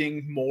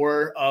suspecting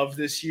more of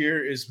this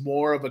year is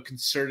more of a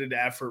concerted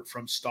effort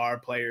from star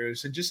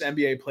players and just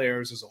NBA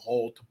players as a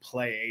whole to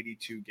play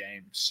 82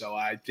 games. So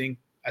I think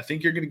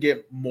you're going to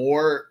get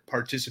more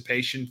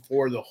participation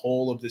for the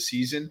whole of the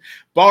season,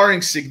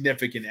 barring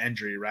significant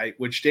injury, right?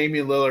 Which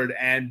Damian Lillard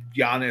and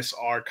Giannis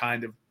are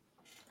kind of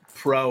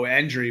pro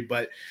injury,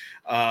 but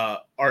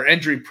are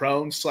injury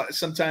prone.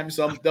 Sometimes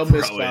they'll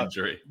miss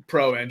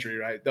pro injury,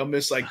 right? They'll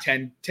miss like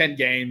 10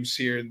 games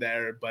here and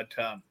there. But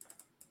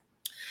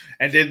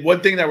and then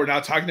one thing that we're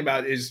not talking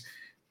about is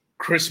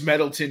Chris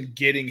Middleton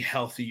getting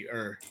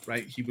healthier,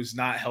 right? He was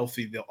not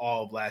healthy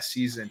all of last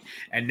season.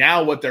 And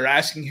now what they're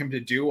asking him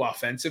to do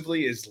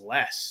offensively is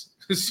less.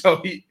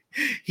 So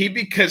he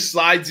because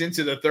slides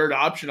into the third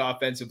option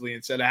offensively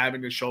instead of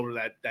having to shoulder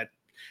that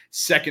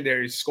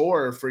secondary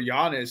scorer for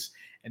Giannis.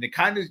 And it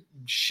kind of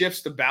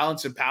shifts the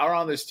balance of power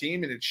on this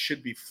team, and it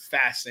should be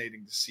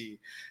fascinating to see.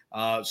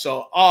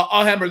 So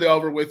I'll hammer the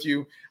over with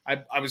you.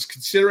 I was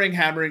considering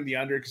hammering the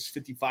under because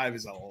 55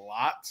 is a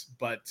lot,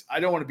 but I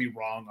don't want to be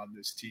wrong on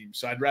this team.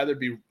 So I'd rather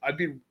be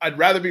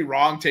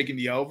wrong taking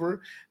the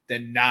over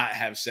than not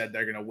have said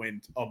they're going to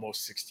win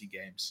almost 60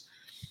 games.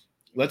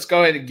 Let's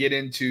go ahead and get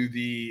into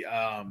the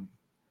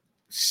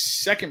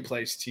second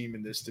place team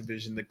in this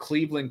division, the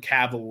Cleveland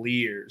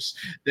Cavaliers.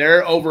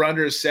 Their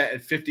over-under is set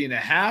at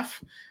 50.5.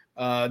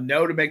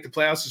 No to make the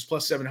playoffs is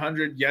plus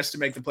 700. Yes to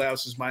make the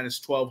playoffs is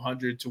minus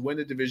 1,200. To win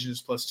the division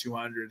is plus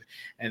 200.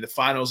 And the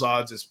finals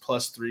odds is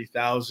plus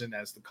 3,000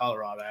 as the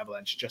Colorado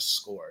Avalanche just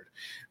scored.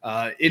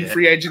 In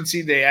free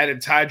agency, they added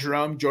Ty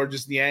Jerome,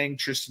 Georges Niang,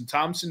 Tristan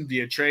Thompson.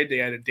 Via trade,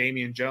 they added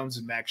Damian Jones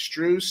and Max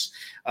Strus.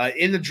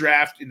 In the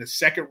draft, in the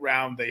second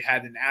round, they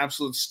had an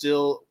absolute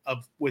steal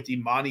with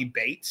Imani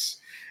Bates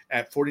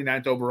at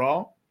 49th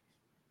overall.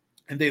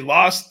 And they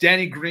lost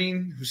Danny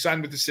Green, who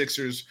signed with the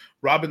Sixers.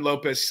 Robin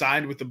Lopez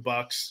signed with the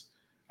Bucks.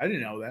 I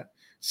didn't know that.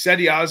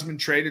 Cedi Osman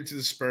traded to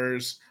the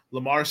Spurs.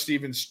 Lamar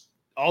Stevens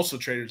also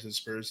traded to the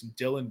Spurs. And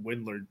Dylan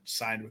Windler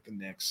signed with the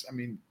Knicks. I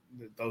mean,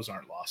 those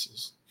aren't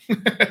losses.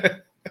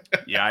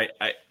 Yeah,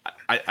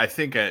 I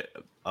think a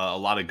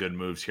lot of good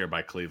moves here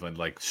by Cleveland.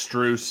 Like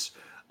Strus,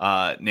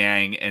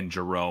 Niang, and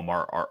Jerome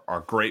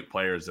are great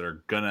players that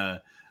are going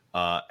to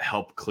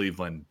help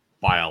Cleveland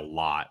by a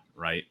lot,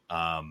 right?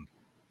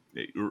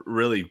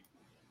 Really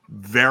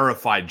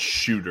verified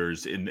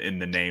shooters in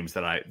the names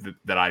that I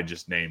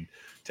just named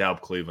to help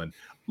Cleveland.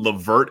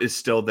 LeVert is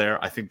still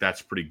there. I think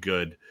that's pretty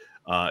good.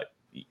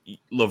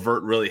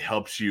 LeVert really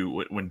helps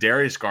you when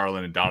Darius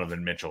Garland and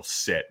Donovan Mitchell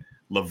sit.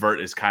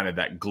 LeVert is kind of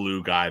that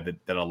glue guy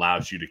that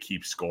allows you to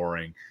keep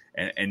scoring,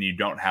 and you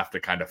don't have to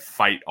kind of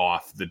fight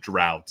off the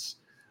droughts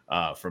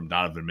from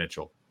Donovan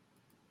Mitchell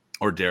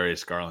or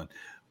Darius Garland.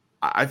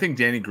 I think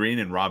Danny Green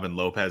and Robin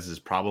Lopez is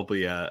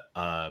probably a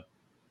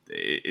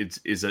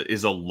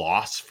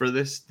loss for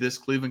this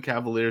Cleveland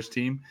Cavaliers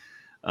team.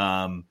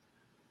 But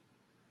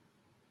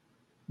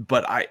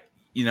I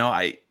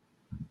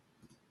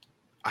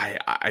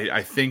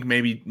think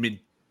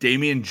maybe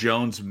Damian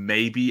Jones,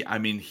 maybe. I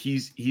mean,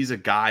 he's a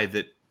guy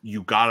that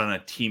you got on a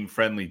team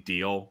friendly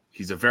deal.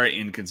 He's a very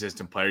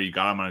inconsistent player. You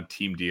got him on a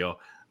team deal.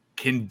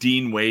 Can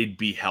Dean Wade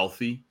be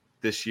healthy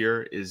this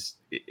year is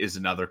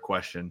another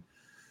question.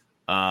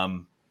 For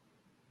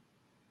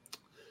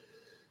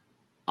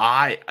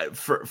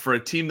a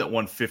team that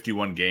won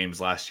 51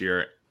 games last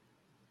year,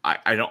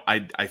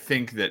 I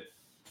think that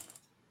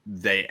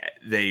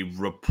they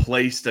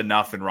replaced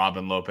enough in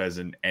Robin Lopez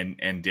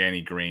and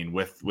Danny Green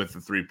with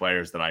the three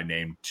players that I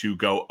named to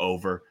go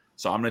over.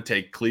 So I'm going to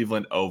take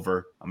Cleveland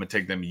over. I'm going to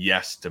take them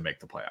yes to make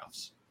the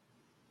playoffs.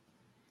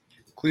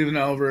 Cleveland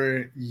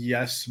over,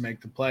 yes to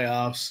make the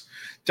playoffs.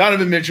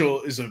 Donovan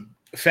Mitchell is a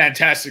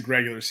fantastic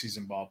regular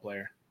season ball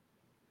player.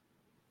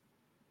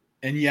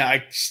 And yeah,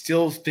 I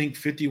still think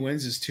 50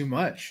 wins is too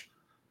much.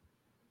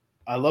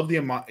 I love the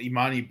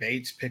Imani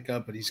Bates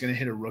pickup, but he's going to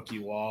hit a rookie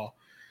wall.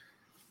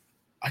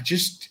 I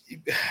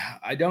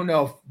don't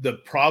know if the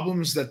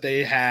problems that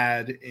they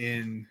had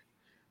in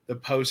the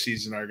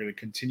postseason are going to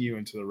continue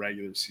into the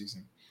regular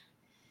season.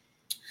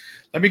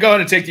 Let me go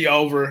ahead and take the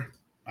over.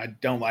 I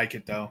don't like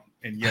it though.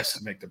 And yes,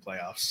 to make the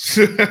playoffs.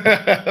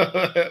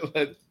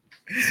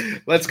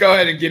 Let's go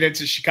ahead and get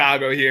into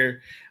Chicago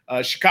here.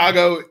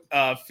 Chicago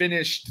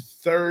finished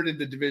third in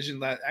the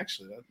division.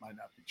 Actually, that might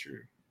not be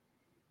true.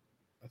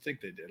 I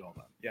think they did. Hold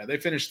on. Yeah, they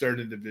finished third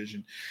in the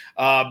division.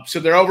 So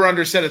they're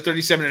over-under set at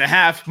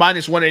 37.5,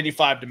 minus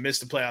 185 to miss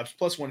the playoffs,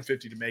 plus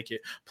 150 to make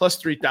it, plus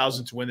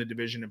 3,000 to win the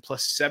division, and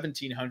plus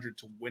 1,700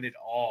 to win it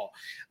all.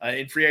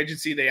 In free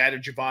agency, they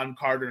added Javon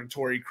Carter and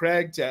Torrey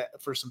Craig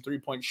for some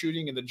three-point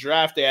shooting. In the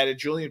draft, they added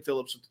Julian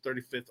Phillips with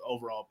the 35th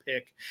overall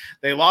pick.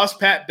 They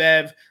lost Pat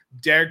Bev,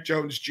 Derek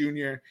Jones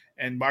Jr.,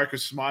 and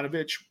Marcus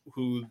Simonovic,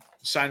 who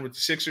signed with the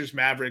Sixers,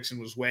 Mavericks,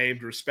 and was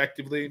waived,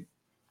 respectively.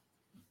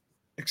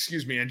 And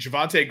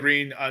Javonte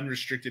Green,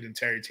 unrestricted, and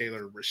Terry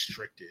Taylor,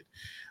 restricted.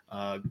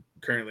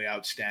 Currently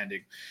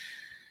outstanding.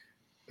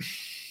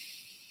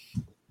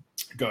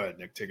 Go ahead,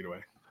 Nick. Take it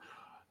away.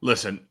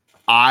 Listen,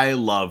 I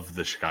love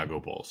the Chicago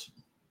Bulls.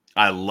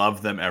 I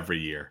love them every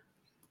year,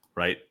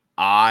 right?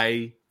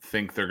 I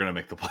think they're going to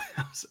make the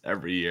playoffs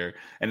every year.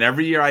 And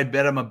every year I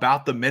bet them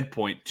about the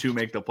midpoint to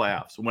make the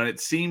playoffs. When it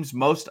seems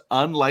most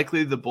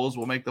unlikely the Bulls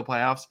will make the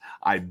playoffs,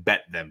 I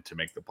bet them to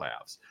make the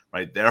playoffs,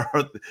 right?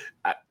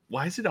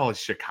 Why is it always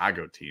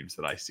Chicago teams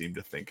that I seem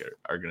to think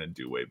are going to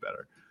do way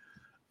better?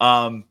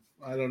 I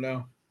don't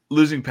know.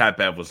 Losing Pat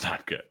Bev was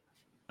not good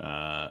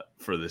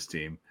for this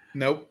team.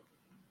 Nope.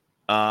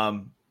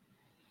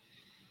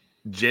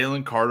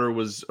 Jalen Carter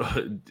was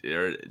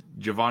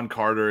Javon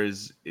Carter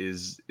is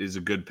a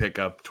good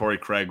pickup. Torrey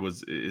Craig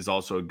is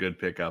also a good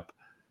pickup.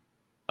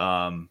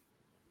 I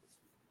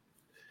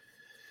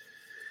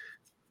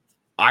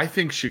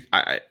think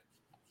Chicago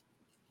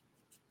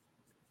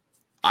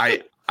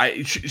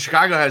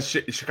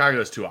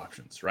has two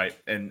options, right?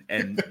 And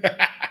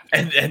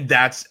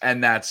that's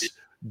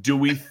Do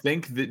we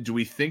think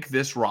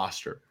this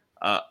roster,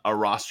 a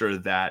roster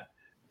that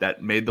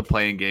made the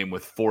playing game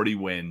with 40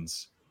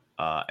 wins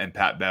and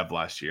Pat Bev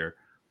last year,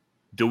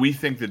 do we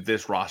think that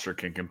this roster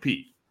can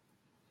compete?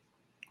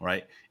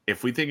 Right?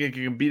 If we think it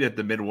can compete at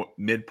the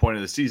midpoint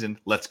of the season,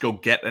 let's go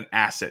get an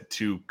asset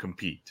to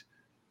compete.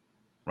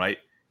 Right?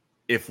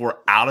 If we're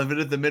out of it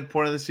at the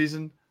midpoint of the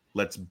season,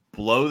 let's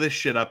blow this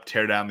shit up,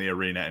 tear down the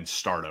arena, and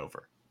start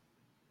over.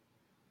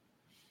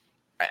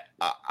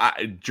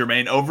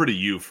 Jermaine, over to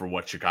you for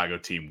what Chicago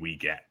team we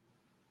get.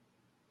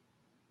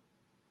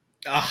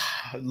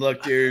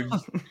 Look, dude,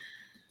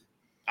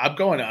 I'm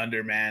going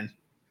under, man.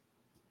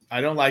 I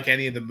don't like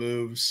any of the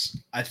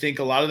moves. I think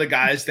a lot of the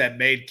guys that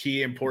made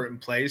key important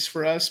plays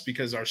for us,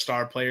 because our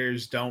star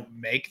players don't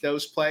make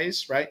those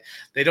plays, right?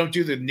 They don't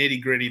do the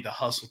nitty gritty, the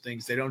hustle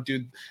things. They don't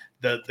do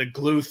the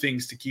glue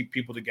things to keep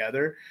people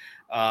together.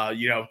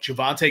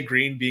 Javonte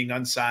Green being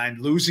unsigned,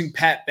 losing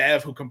Pat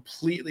Bev, who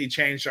completely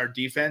changed our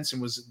defense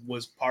and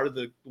was part of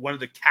one of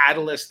the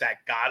catalysts that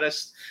got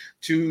us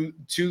to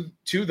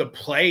the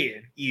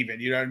play-in,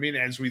 even, you know what I mean?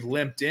 As we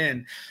limped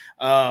in,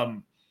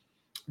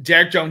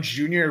 Derek Jones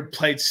Jr.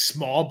 played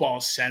small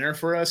ball center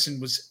for us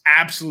and was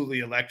absolutely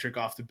electric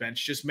off the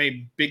bench. Just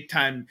made big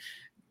time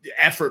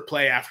effort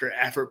play after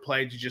effort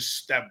play to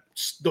just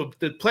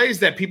the plays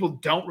that people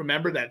don't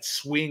remember, that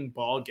swing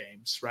ball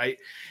games, right?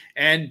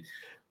 And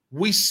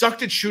we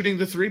sucked at shooting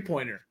the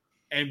 3-pointer,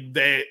 and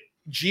the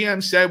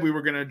GM said we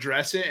were going to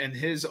address it. And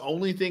his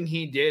only thing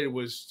he did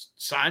was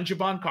sign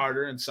Javon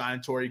Carter and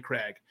sign Torrey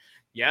Craig.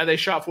 Yeah, they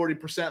shot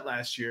 40%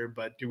 last year,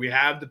 but do we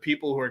have the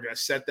people who are going to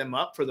set them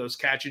up for those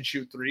catch and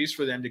shoot threes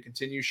for them to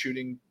continue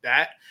shooting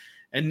that?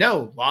 And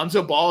no,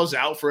 Lonzo Ball is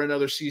out for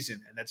another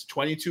season, and that's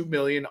 $22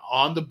 million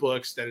on the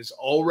books that is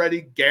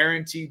already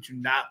guaranteed to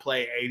not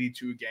play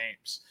 82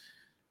 games.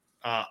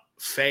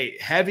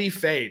 Heavy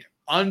fade,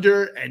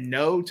 under and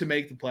no to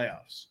make the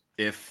playoffs.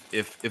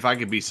 If I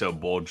could be so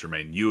bold,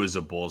 Jermaine, you as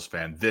a Bulls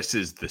fan, this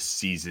is the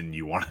season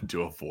you wanted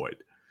to avoid.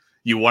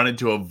 You wanted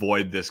to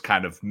avoid this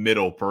kind of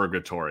middle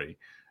purgatory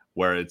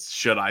where it's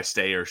should I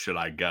stay or should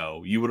I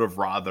go? You would have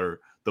rather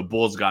the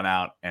Bulls gone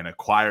out and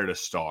acquired a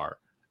star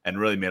and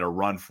really made a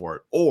run for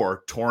it,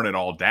 or torn it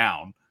all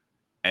down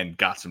and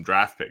got some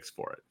draft picks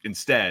for it.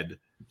 Instead,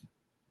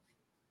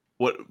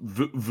 what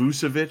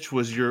Vucevic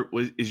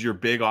is your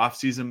big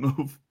offseason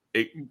move?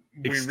 We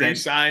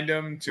re-signed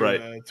him to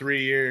a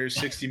 3-year,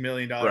 $60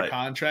 million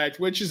contract,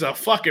 which is a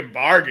fucking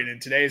bargain in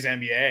today's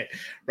NBA,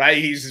 right?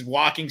 He's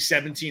walking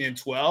 17 and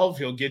 12.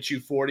 He'll get you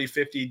 40,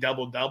 50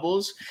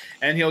 double-doubles,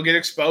 and he'll get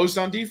exposed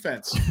on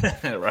defense.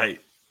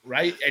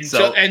 Right. And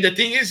so the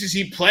thing is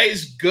he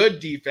plays good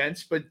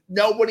defense, but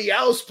nobody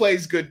else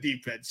plays good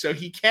defense. So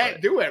he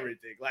can't do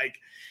everything. Like,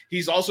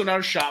 he's also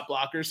not a shot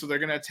blocker, so they're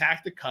going to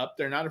attack the cup.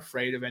 They're not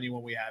afraid of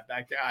anyone we have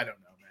back there. I don't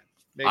know, man.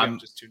 Maybe I'm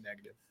just too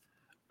negative.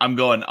 I'm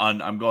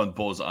going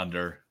Bulls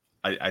under.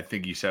 I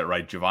think you said it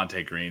right.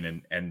 Javonte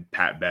Green and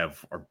Pat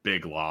Bev are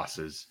big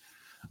losses,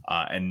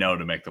 and no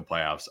to make the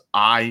playoffs.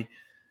 I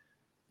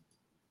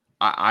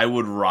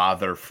would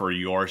rather, for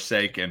your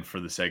sake and for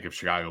the sake of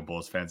Chicago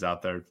Bulls fans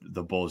out there,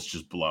 the Bulls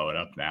just blow it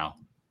up now.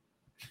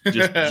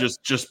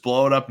 Just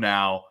blow it up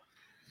now.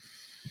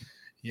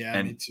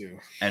 Yeah, me too.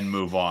 And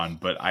move on.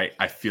 But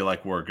I feel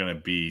like we're going to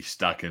be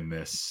stuck in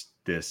this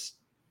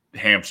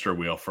hamster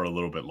wheel for a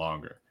little bit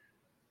longer.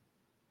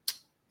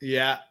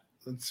 Yeah,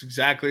 that's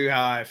exactly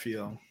how I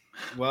feel.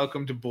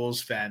 Welcome to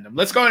Bulls fandom.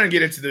 Let's go ahead and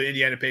get into the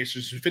Indiana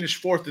Pacers, who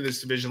finished 4th in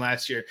this division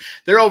last year.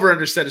 Their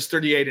over-under set is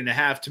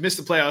 38.5 to miss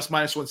the playoffs,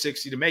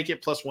 -160 to make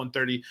it,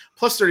 +130,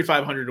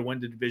 +3,500 to win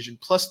the division,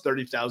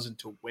 +30,000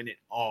 to win it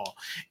all.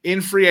 In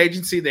free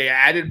agency, they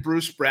added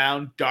Bruce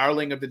Brown,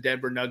 darling of the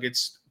Denver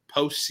Nuggets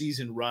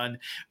postseason run.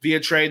 Via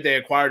trade, they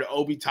acquired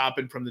Obi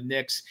Toppin from the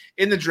Knicks.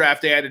 In the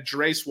draft, they added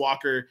Jarace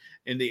Walker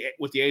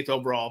with the 8th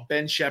overall,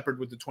 Ben Shepherd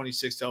with the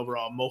 26th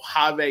overall,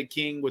 Mojave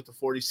King with the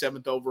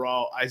 47th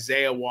overall,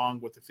 Isaiah Wong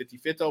with the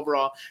 55th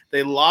overall.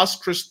 They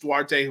lost Chris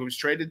Duarte, who was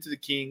traded to the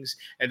Kings,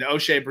 and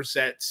O'Shea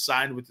Brissett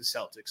signed with the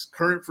Celtics.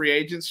 Current free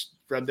agents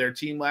from their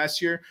team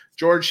last year: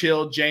 George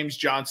Hill, James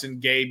Johnson,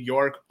 Gabe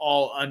York,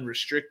 all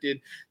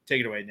unrestricted.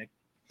 Take it away, Nick.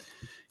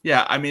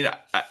 Yeah, I mean,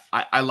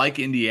 I like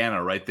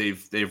Indiana, right?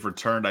 They've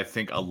returned, I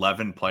think,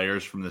 11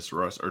 players from this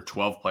roster, or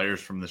 12 players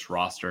from this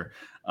roster.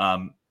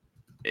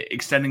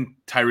 Extending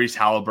Tyrese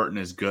Halliburton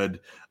is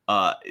good.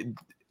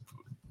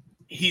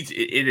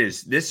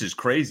 This is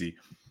crazy.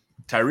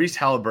 Tyrese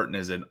Halliburton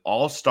is an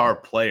all-star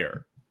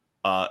player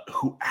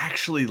who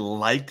actually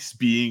likes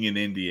being in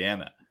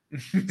Indiana.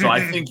 So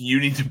I think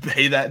you need to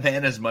pay that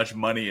man as much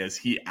money as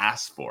he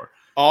asked for.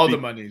 All the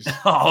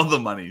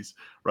monies,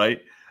 right?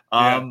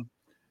 Yeah.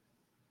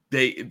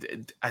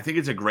 I think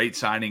it's a great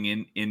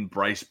signing in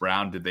Bryce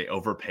Brown. Did they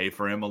overpay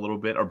for him a little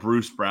bit? Or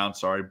Bruce Brown,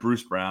 sorry.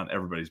 Bruce Brown,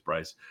 everybody's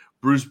Bryce.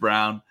 Bruce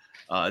Brown,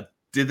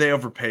 did they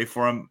overpay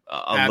for him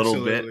a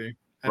little bit?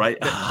 Right?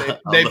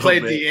 They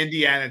played the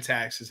Indiana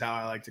tax is how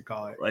I like to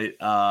call it. Right.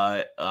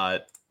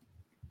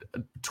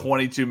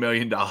 $22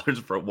 million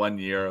for 1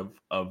 year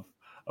of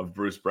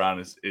Bruce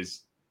Brown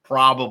is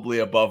probably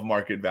above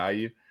market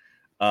value.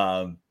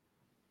 I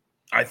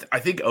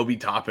think Obi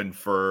Toppin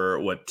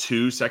for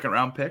 2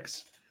 second-round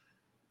picks.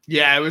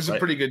 Yeah, it was a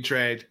pretty good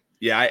trade.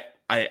 Yeah,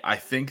 I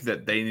think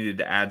that they needed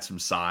to add some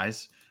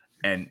size,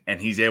 and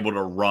he's able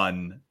to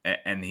run,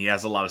 and he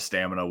has a lot of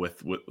stamina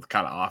with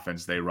kind of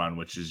offense they run,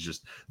 which is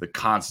just the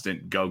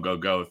constant go, go,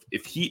 go.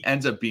 If he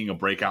ends up being a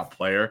breakout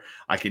player,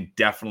 I can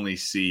definitely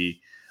see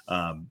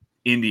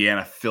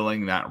Indiana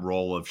filling that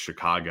role of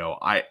Chicago.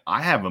 I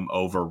have him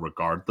over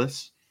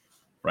regardless,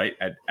 right?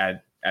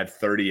 At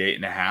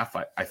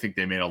 38.5, I think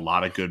they made a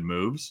lot of good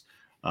moves,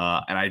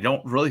 and I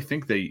don't really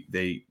think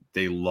they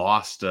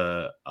lost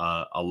a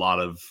lot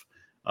of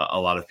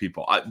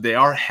people. They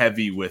are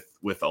heavy with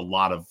a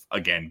lot of,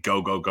 again,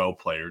 go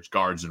players,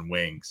 guards and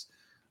wings,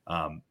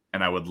 and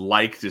I would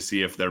like to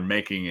see if they're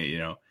making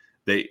it.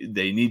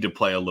 They need to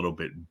play a little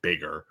bit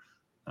bigger.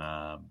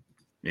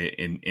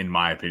 In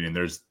my opinion,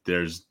 there's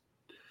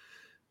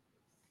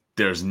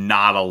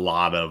not a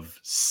lot of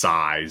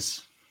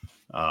size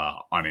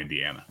on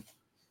Indiana.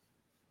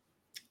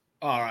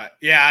 All right.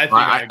 Yeah,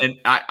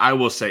 I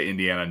will say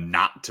Indiana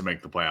not to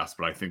make the playoffs,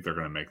 but I think they're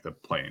going to make the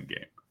play-in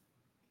game.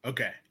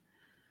 Okay.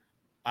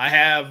 I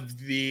have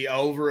the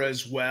over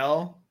as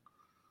well.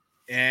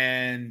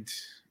 And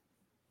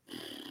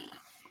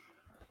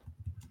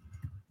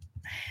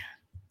man,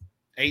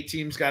 8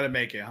 teams got to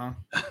make it, huh?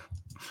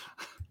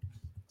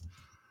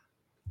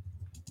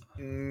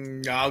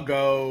 I'll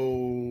go.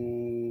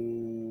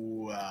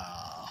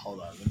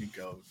 Hold on. Let me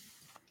go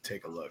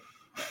take a look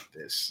at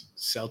this.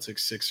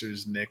 Celtics,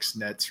 Sixers, Knicks,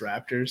 Nets,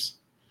 Raptors.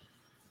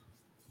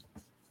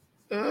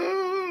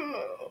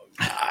 Oh,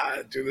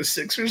 God. Do the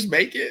Sixers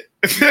make it?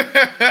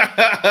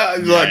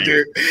 Look,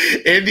 dude.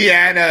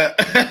 Indiana,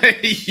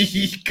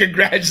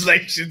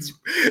 congratulations.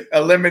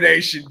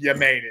 Elimination. You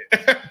made it.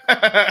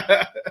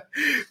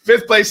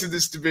 5th place in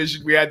this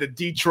division, we had the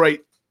Detroit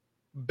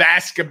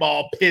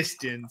Basketball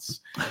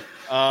Pistons.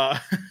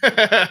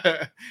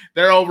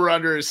 Their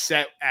over-under is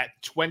set at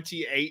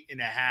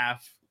 28.5.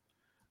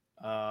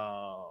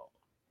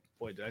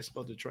 Boy, did I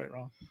spell Detroit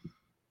wrong? I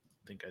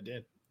think I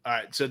did. All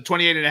right, so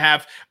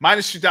 28.5,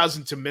 minus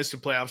 2,000 to miss the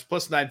playoffs,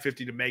 plus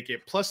 950 to make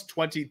it, plus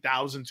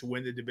 20,000 to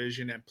win the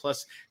division, and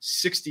plus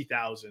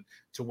 60,000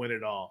 to win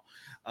it all.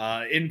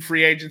 In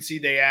free agency,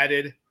 they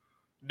added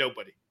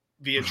nobody.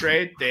 Via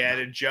trade, they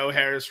added Joe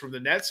Harris from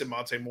the Nets and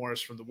Monte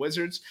Morris from the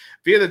Wizards.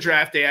 Via the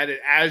draft, they added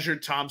Azure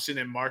Thompson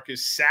and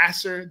Marcus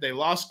Sasser. They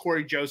lost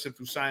Corey Joseph,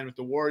 who signed with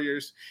the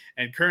Warriors.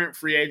 And current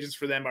free agents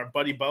for them are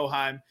Buddy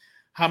Boeheim,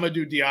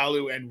 Hamidou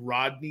Diallo, and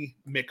Rodney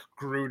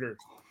McGruder.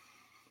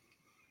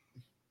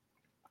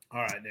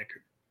 All right, Nick.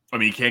 I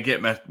mean, you can't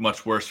get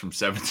much worse from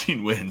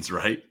 17 wins,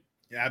 right?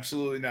 Yeah,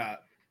 absolutely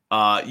not.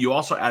 You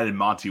also added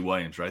Monty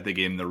Williams, right? They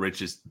gave him the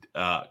richest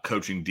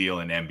coaching deal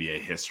in NBA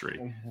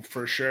history.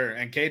 For sure.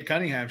 And Cade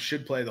Cunningham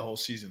should play the whole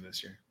season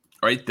this year.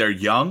 Right? They're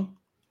young,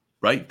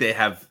 right? They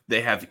have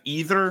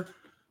either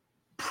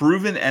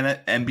proven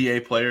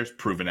NBA players,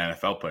 proven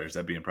NFL players,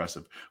 that'd be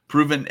impressive,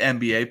 proven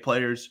NBA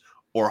players,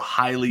 or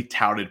highly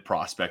touted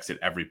prospects at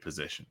every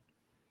position,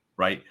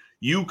 right?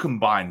 You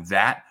combine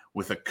that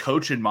with a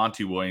coach in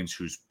Monty Williams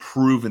who's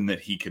proven that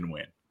he can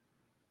win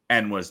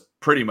and was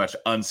pretty much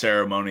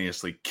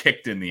unceremoniously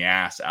kicked in the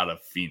ass out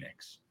of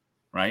Phoenix,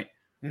 right?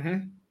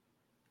 Mm-hmm.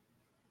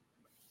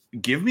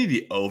 Give me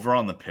the over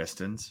on the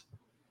Pistons.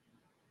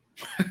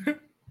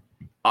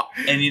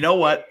 And you know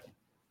what?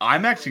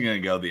 I'm actually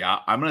going to go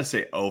I'm going to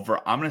say over.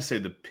 I'm going to say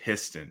the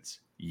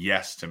Pistons,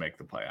 yes, to make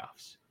the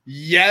playoffs.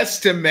 Yes,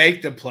 to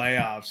make the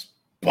playoffs.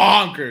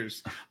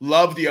 Bonkers.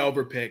 Love the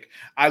over pick.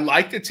 I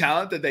like the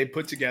talent that they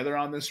put together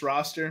on this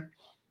roster.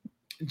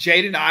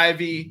 Jaden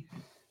Ivey,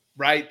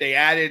 right? They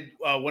added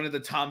one of the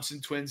Thompson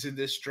twins in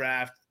this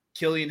draft.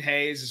 Killian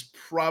Hayes is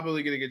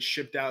probably going to get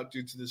shipped out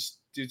due to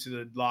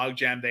the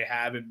logjam they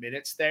have in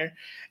minutes there.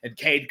 And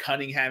Cade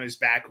Cunningham is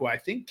back, who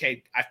I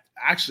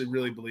actually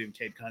really believe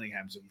Cade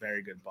Cunningham is a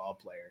very good ball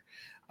player.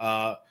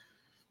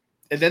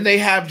 And then they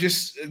have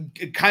just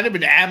kind of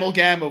an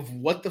amalgam of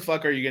what the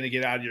fuck are you going to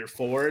get out of your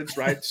forwards,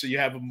 right? So you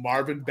have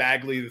Marvin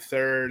Bagley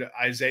III,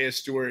 Isaiah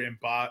Stewart, and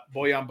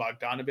Bojan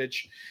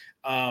Bogdanovic.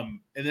 And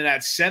then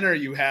at center,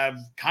 you have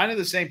kind of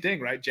the same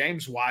thing, right?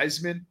 James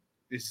Wiseman.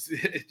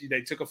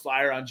 They took a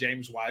flyer on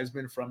James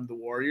Wiseman from the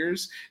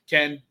Warriors.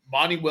 Can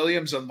Monty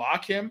Williams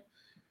unlock him?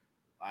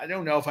 I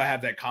don't know if I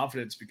have that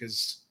confidence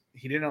because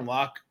he didn't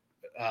unlock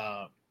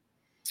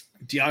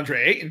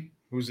DeAndre Ayton,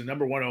 who was the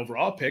number 1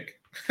 overall pick.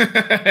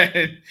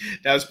 That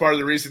was part of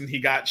the reason he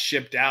got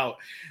shipped out.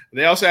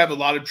 They also have a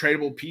lot of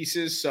tradable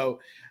pieces,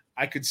 so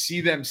I could see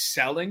them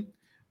selling.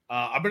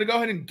 I'm going to go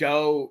ahead and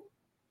go.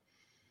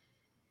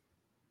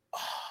 Oh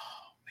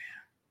man,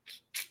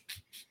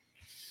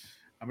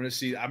 I'm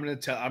going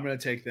to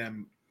take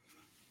them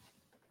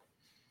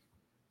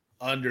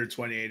under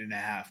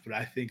 28.5, but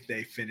I think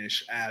they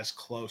finish as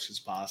close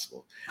as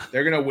possible.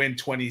 They're going to win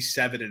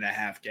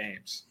 27.5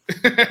 games.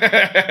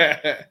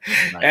 Nice.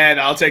 And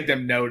I'll take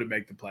them no to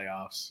make the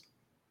playoffs.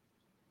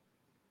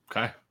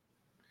 Okay.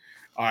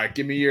 All right.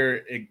 Give me your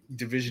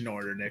division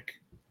order, Nick.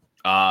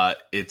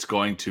 It's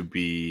going to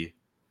be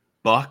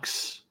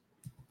Bucks,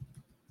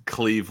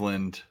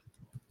 Cleveland,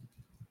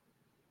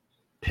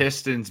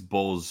 Pistons,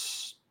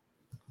 Bulls.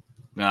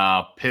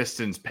 No,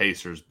 Pistons,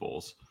 Pacers,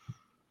 Bulls.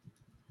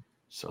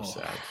 So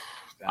sad.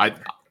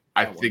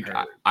 I think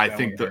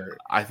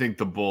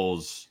the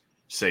Bulls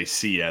say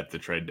see you at the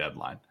trade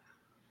deadline.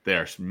 They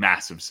are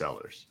massive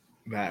sellers.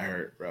 That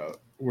hurt, bro.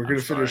 We're going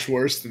to finish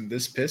worse than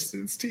this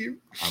Pistons team.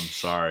 I'm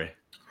sorry.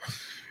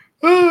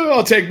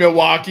 I'll take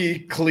Milwaukee,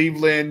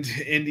 Cleveland,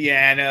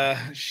 Indiana,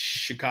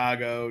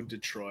 Chicago,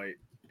 Detroit.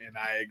 And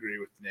I agree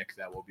with Nick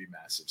that will be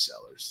massive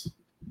sellers.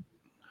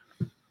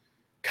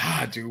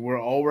 God, dude,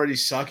 we're already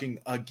sucking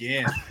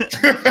again.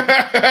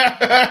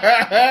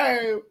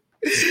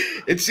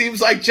 It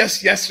seems like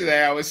just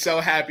yesterday I was so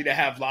happy to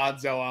have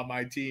Lonzo on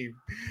my team.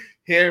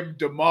 Him,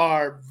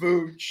 DeMar,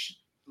 Vooch,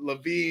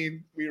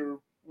 Levine. We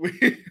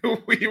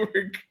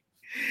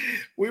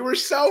were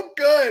so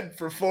good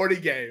for 40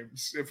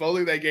 games. If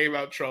only they gave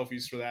out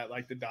trophies for that,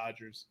 like the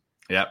Dodgers.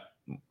 Yep.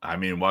 I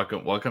mean,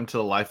 welcome to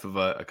the life of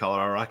a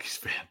Colorado Rockies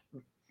fan.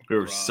 We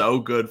were so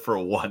good for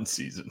one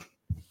season.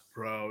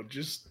 Bro,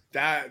 just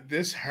that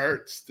this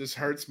hurts. This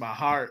hurts my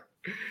heart.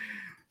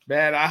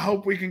 Man, I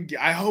hope we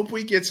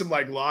get some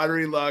like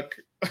lottery luck.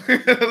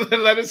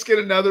 Let us get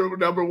another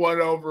number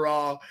 1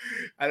 overall.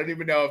 I don't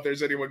even know if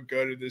there's anyone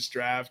good in this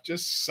draft.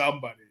 Just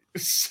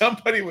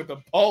somebody with a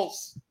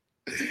pulse.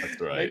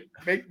 That's right.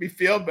 Make me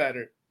feel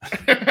better.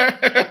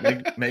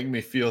 make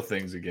me feel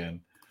things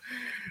again.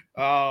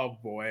 Oh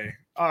boy.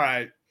 All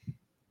right.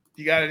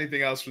 You got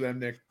anything else for them,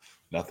 Nick?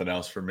 Nothing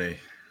else for me.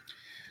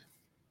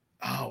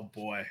 Oh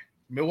boy.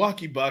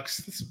 Milwaukee Bucks,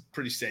 that's a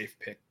pretty safe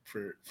pick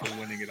for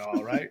winning it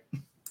all, right?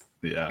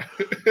 Yeah.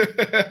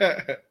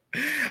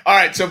 All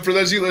right. So for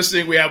those of you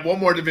listening, we have one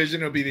more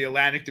division. It'll be the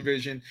Atlantic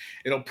Division.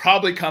 It'll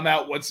probably come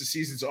out once the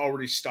season's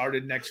already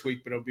started next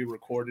week, but it'll be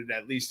recorded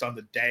at least on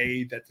the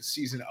day that the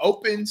season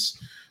opens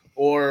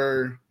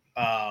or,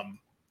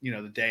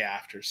 the day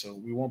after. So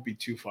we won't be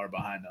too far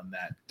behind on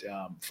that.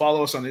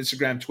 Follow us on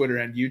Instagram, Twitter,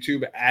 and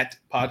YouTube at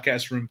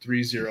Podcast Room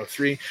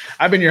 303.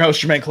 I've been your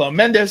host, Jermaine Colon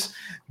Mendez.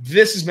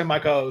 This has been my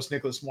co-host,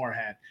 Nicholas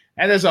Moorhan.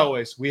 And as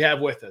always, we have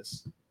with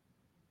us.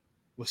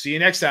 We'll see you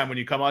next time when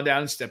you come on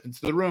down and step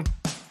into the room.